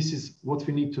 This is what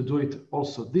we need to do it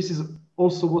also. This is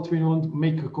also what we want to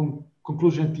make a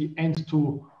conclusion at the end to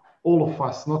all of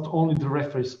us, not only the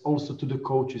referees, also to the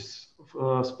coaches,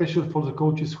 especially for the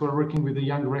coaches who are working with the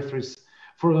young referees,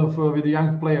 with the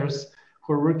young players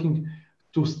who are working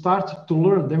to start to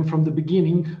learn them from the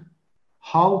beginning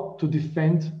how to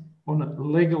defend on a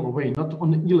legal way, not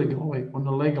on an illegal way, on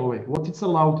a legal way. What is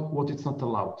allowed, what is not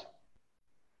allowed.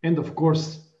 And of course,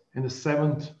 in the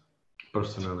seventh,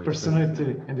 personality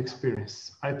and experience.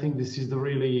 I think this is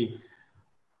really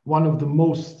one of the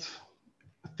most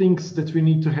things that we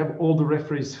need to have all the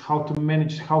referees, how to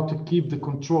manage, how to keep the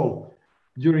control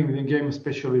during the game,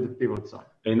 especially the pivot zone.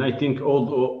 And I think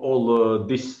all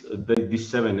these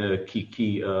 7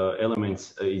 key elements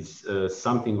is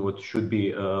something what should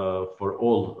be for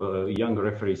all young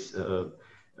referees on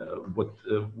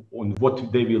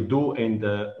what they will do, and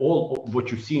all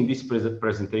what you see in this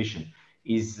presentation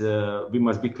is we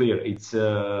must be clear. It's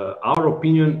our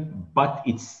opinion, but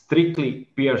it's strictly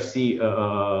PRC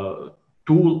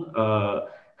tool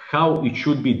how it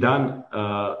should be done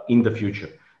in the future.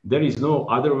 There is no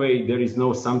other way. There is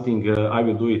no something I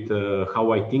will do it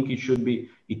how I think it should be.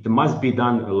 It must be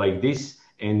done like this.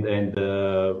 And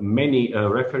many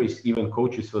referees, even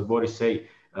coaches, what Boris say,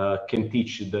 can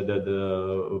teach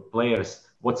the players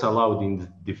what's allowed in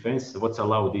defense, what's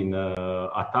allowed in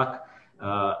attack,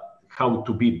 how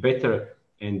to be better,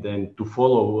 and then to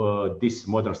follow this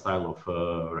modern style of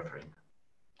refereeing.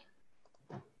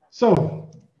 So,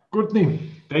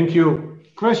 Courtney. Thank you.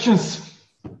 Questions?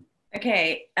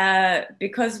 Okay,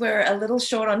 because we're a little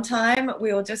short on time,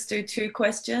 we will just do 2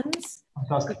 questions.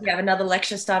 Fantastic. We have another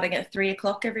lecture starting at 3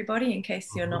 o'clock, everybody, in case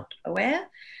you're not aware.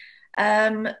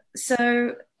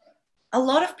 So a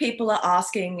lot of people are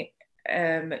asking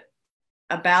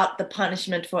about the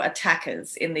punishment for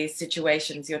attackers in these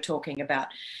situations you're talking about.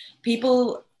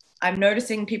 I'm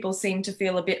noticing people seem to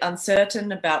feel a bit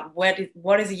uncertain about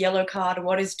what is a yellow card,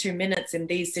 what is 2 minutes in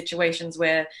these situations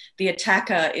where the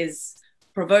attacker is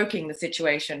provoking the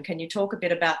situation. Can you talk a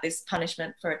bit about this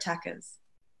punishment for attackers?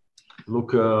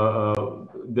 Look,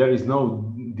 there is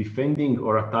no defending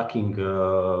or attacking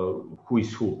who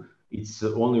is who. It's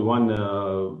only one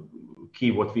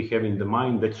key what we have in the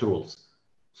mind, that's rules.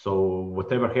 So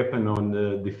whatever happen on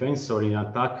the defense or in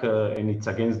attack and it's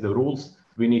against the rules,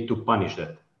 we need to punish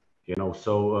that. You know,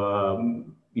 so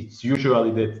it's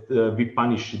usually that we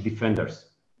punish defenders,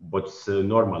 but it's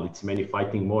normal. It's many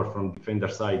fighting more from defender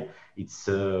side. It's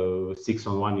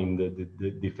 6-on-1 in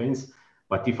the defense.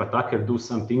 But if attacker do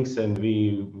some things, and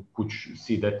we could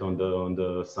see that on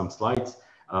the some slides,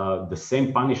 the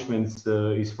same punishments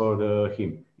is for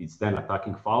him. It's then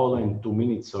attacking foul in 2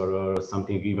 minutes or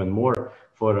something even more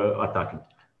for attacking.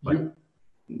 But,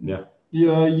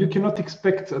 you cannot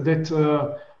expect that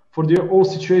for the whole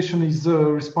situation is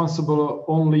responsible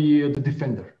only the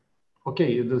defender.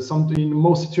 Okay, in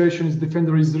most situations,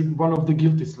 defender is one of the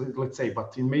guilty, let's say,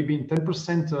 but maybe in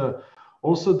 10%,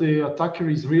 also the attacker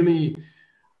is really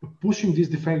pushing this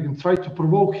defender and try to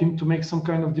provoke him to make some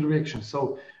kind of direction.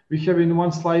 So we have in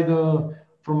one slide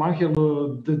from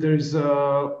Angel that there is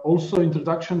also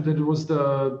introduction that it was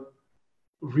the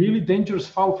really dangerous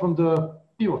foul from the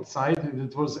pivot side.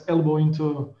 It was elbow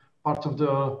into part of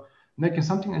the neck and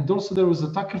something, and also there was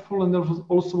a tackle foul, and there was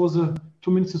also a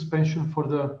 2-minute suspension for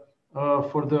the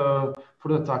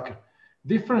attacker.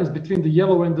 Difference between the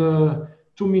yellow and the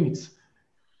 2 minutes.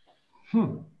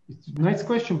 It's a nice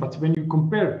question, but when you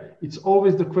compare, it's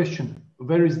always the question: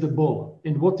 where is the ball,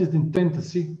 and what is the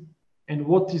intensity, and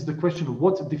what is the question of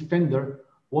what defender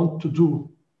want to do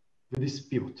with this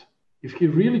pivot? If he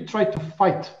really tried to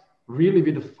fight, really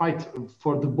with a fight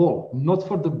for the ball, not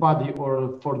for the body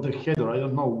or for the head or I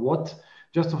don't know what,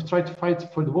 just to try to fight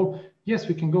for the ball, yes,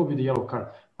 we can go with the yellow card.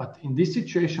 But in this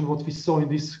situation, what we saw in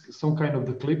this, some kind of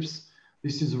the clips,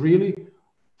 this is really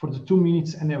for the 2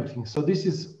 minutes and everything. So this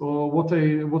is what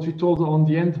we told on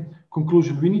the end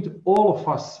conclusion. We need all of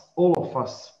us,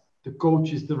 the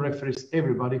coaches, the referees,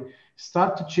 everybody,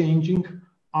 start changing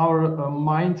our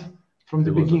mind from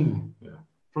the beginning. Yeah.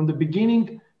 From the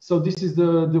beginning. So this is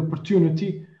the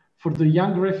opportunity for the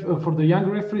young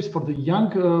referees, for the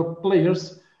young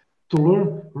players to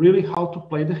learn really how to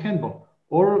play the handball.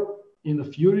 Or in a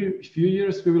few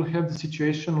years we will have the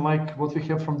situation like what we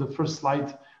have from the first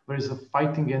slide, where is a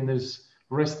fighting and there's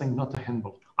wrestling, not a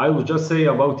handball. I would just say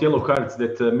about yellow cards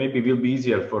that maybe will be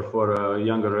easier for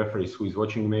younger referees who is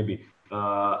watching. Maybe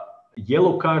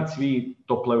yellow cards we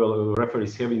top level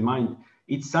referees have in mind.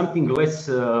 It's something less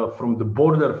from the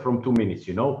border from 2 minutes.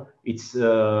 You know, it's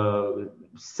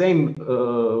same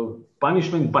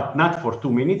punishment, but not for 2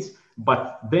 minutes.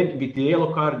 But then with the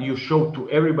yellow card, you show to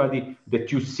everybody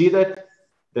that you see that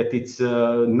it's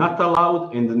not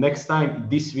allowed, and the next time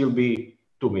this will be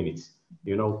 2 minutes.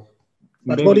 You know.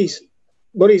 But maybe...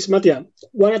 Boris, Mattia,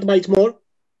 one advice more.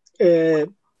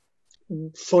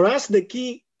 For us, the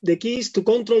key is to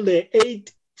control the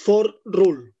 8-4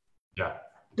 rule. Yeah.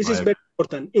 This is very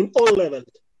important in all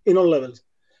levels.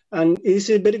 And it is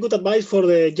a very good advice for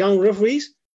the young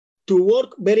referees to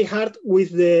work very hard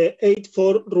with the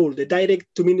 8-4 rule, the direct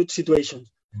 2-minute situation.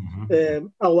 Mm-hmm.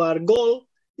 Our goal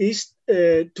is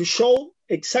to show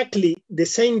exactly the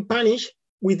same punish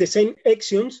with the same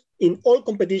actions in all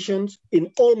competitions,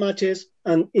 in all matches,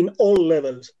 and in all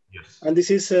levels. Yes. And this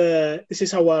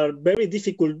is our very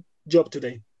difficult job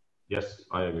today. Yes,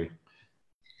 I agree.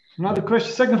 Another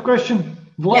question, second question,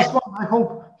 the last one, I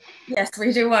hope. Yes,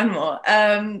 we do one more.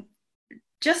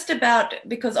 Just about,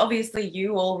 because obviously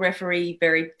you all referee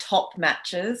very top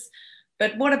matches,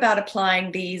 but what about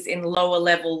applying these in lower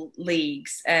level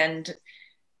leagues? And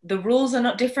the rules are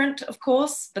not different, of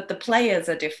course, but the players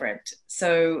are different.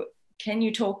 So can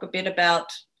you talk a bit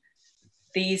about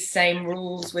these same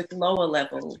rules with lower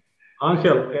level?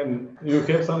 Angel, and you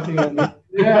have something on that?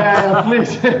 Yeah,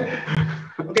 please.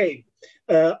 Okay.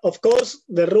 Of course,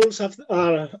 the rules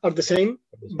are the same,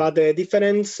 but the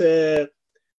difference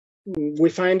we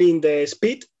find in the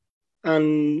speed,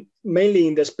 and mainly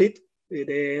in the speed.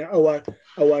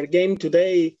 Our game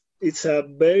today, it's a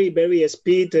very, very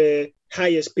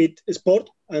high speed sport,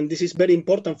 and this is very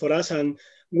important for us. And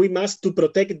we must to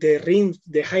protect the ring,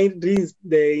 the high ring,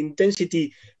 the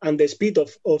intensity and the speed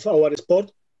of our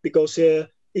sport, because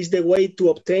it's the way to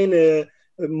obtain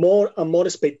more and more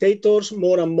spectators,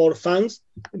 more and more fans.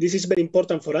 This is very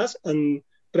important for us, and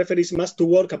referees must to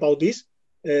work about this.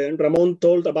 Ramon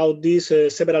told about this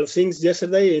several things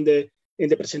yesterday in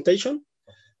the presentation.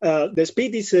 The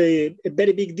speed is a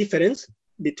very big difference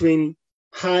between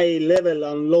high level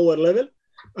and lower level,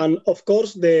 and of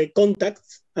course the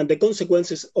contacts and the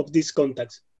consequences of these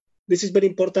contacts. This is very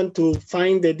important to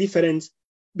find the difference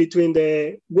between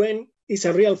when it's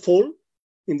a real fall.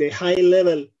 In the high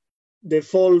level, the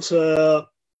falls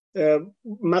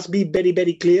must be very,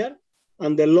 very clear,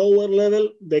 and the lower level,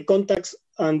 the contacts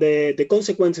and the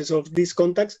consequences of these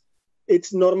contacts,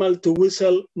 it's normal to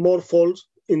whistle more falls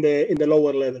in the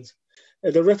lower levels.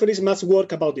 The referees must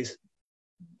work about this.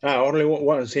 Only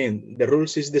one thing, the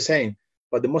rules is the same,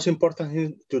 but the most important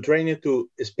thing to train it to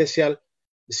a special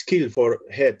skill for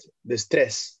head, the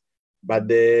stress. But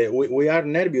we are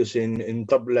nervous in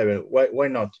top level. Why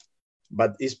not?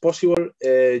 But it's possible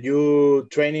you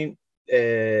training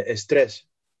stress.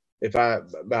 But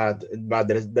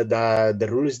the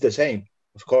rule is the same,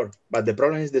 of course. But the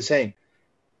problem is the same.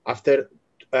 After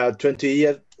 20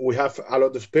 years, we have a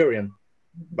lot of experience.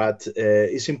 But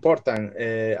it's important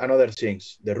another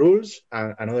things, the rules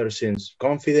and another things,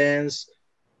 confidence,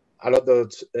 a lot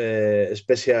of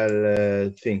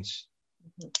special things.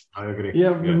 I agree.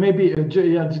 Yeah, maybe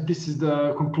this is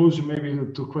the conclusion. Maybe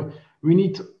we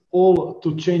need all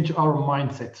to change our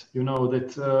mindset. You know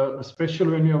that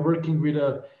especially when you are working with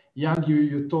a young,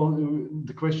 you told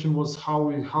the question was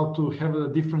how to have a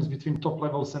difference between top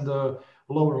levels and the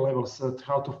lower levels,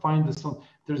 how to find this.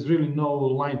 There's really no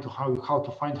line to how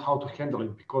to find how to handle it,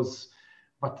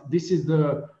 but this is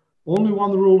the only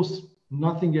one rules,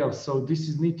 nothing else. So this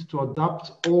is need to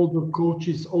adapt all the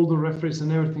coaches, all the referees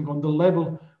and everything on the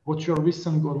level what you're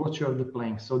whistling or what you're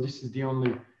playing. So this is the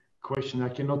only question.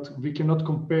 We cannot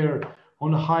compare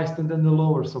on the highest and then the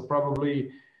lower. So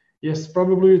probably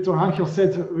to Angel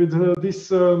said with this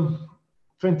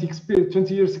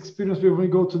 20 years experience, we will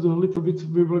go to the little bit,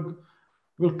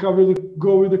 we'll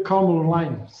go with the calmer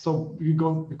line. So you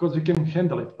go because you can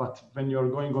handle it. But when you're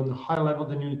going on the high level,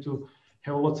 then you need to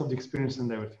have lots of experience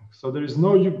and everything. So there is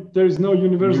no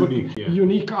universal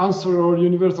unique answer or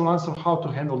universal answer how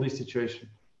to handle this situation.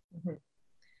 Mm-hmm.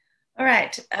 All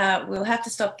right, we'll have to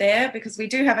stop there because we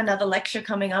do have another lecture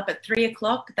coming up at 3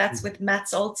 o'clock. That's with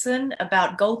Mats Olsen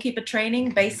about goalkeeper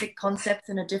training, basic concepts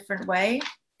in a different way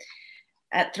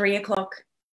at 3 o'clock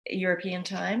European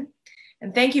time.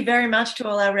 And thank you very much to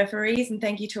all our referees and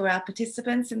thank you to our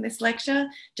participants in this lecture.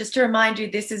 Just to remind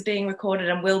you, this is being recorded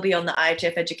and will be on the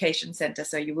IHF Education Center,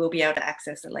 so you will be able to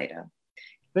access it later.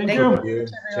 Thank you. Thank you.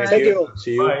 Thank you.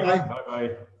 See you. Bye. Bye. Bye.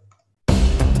 Bye.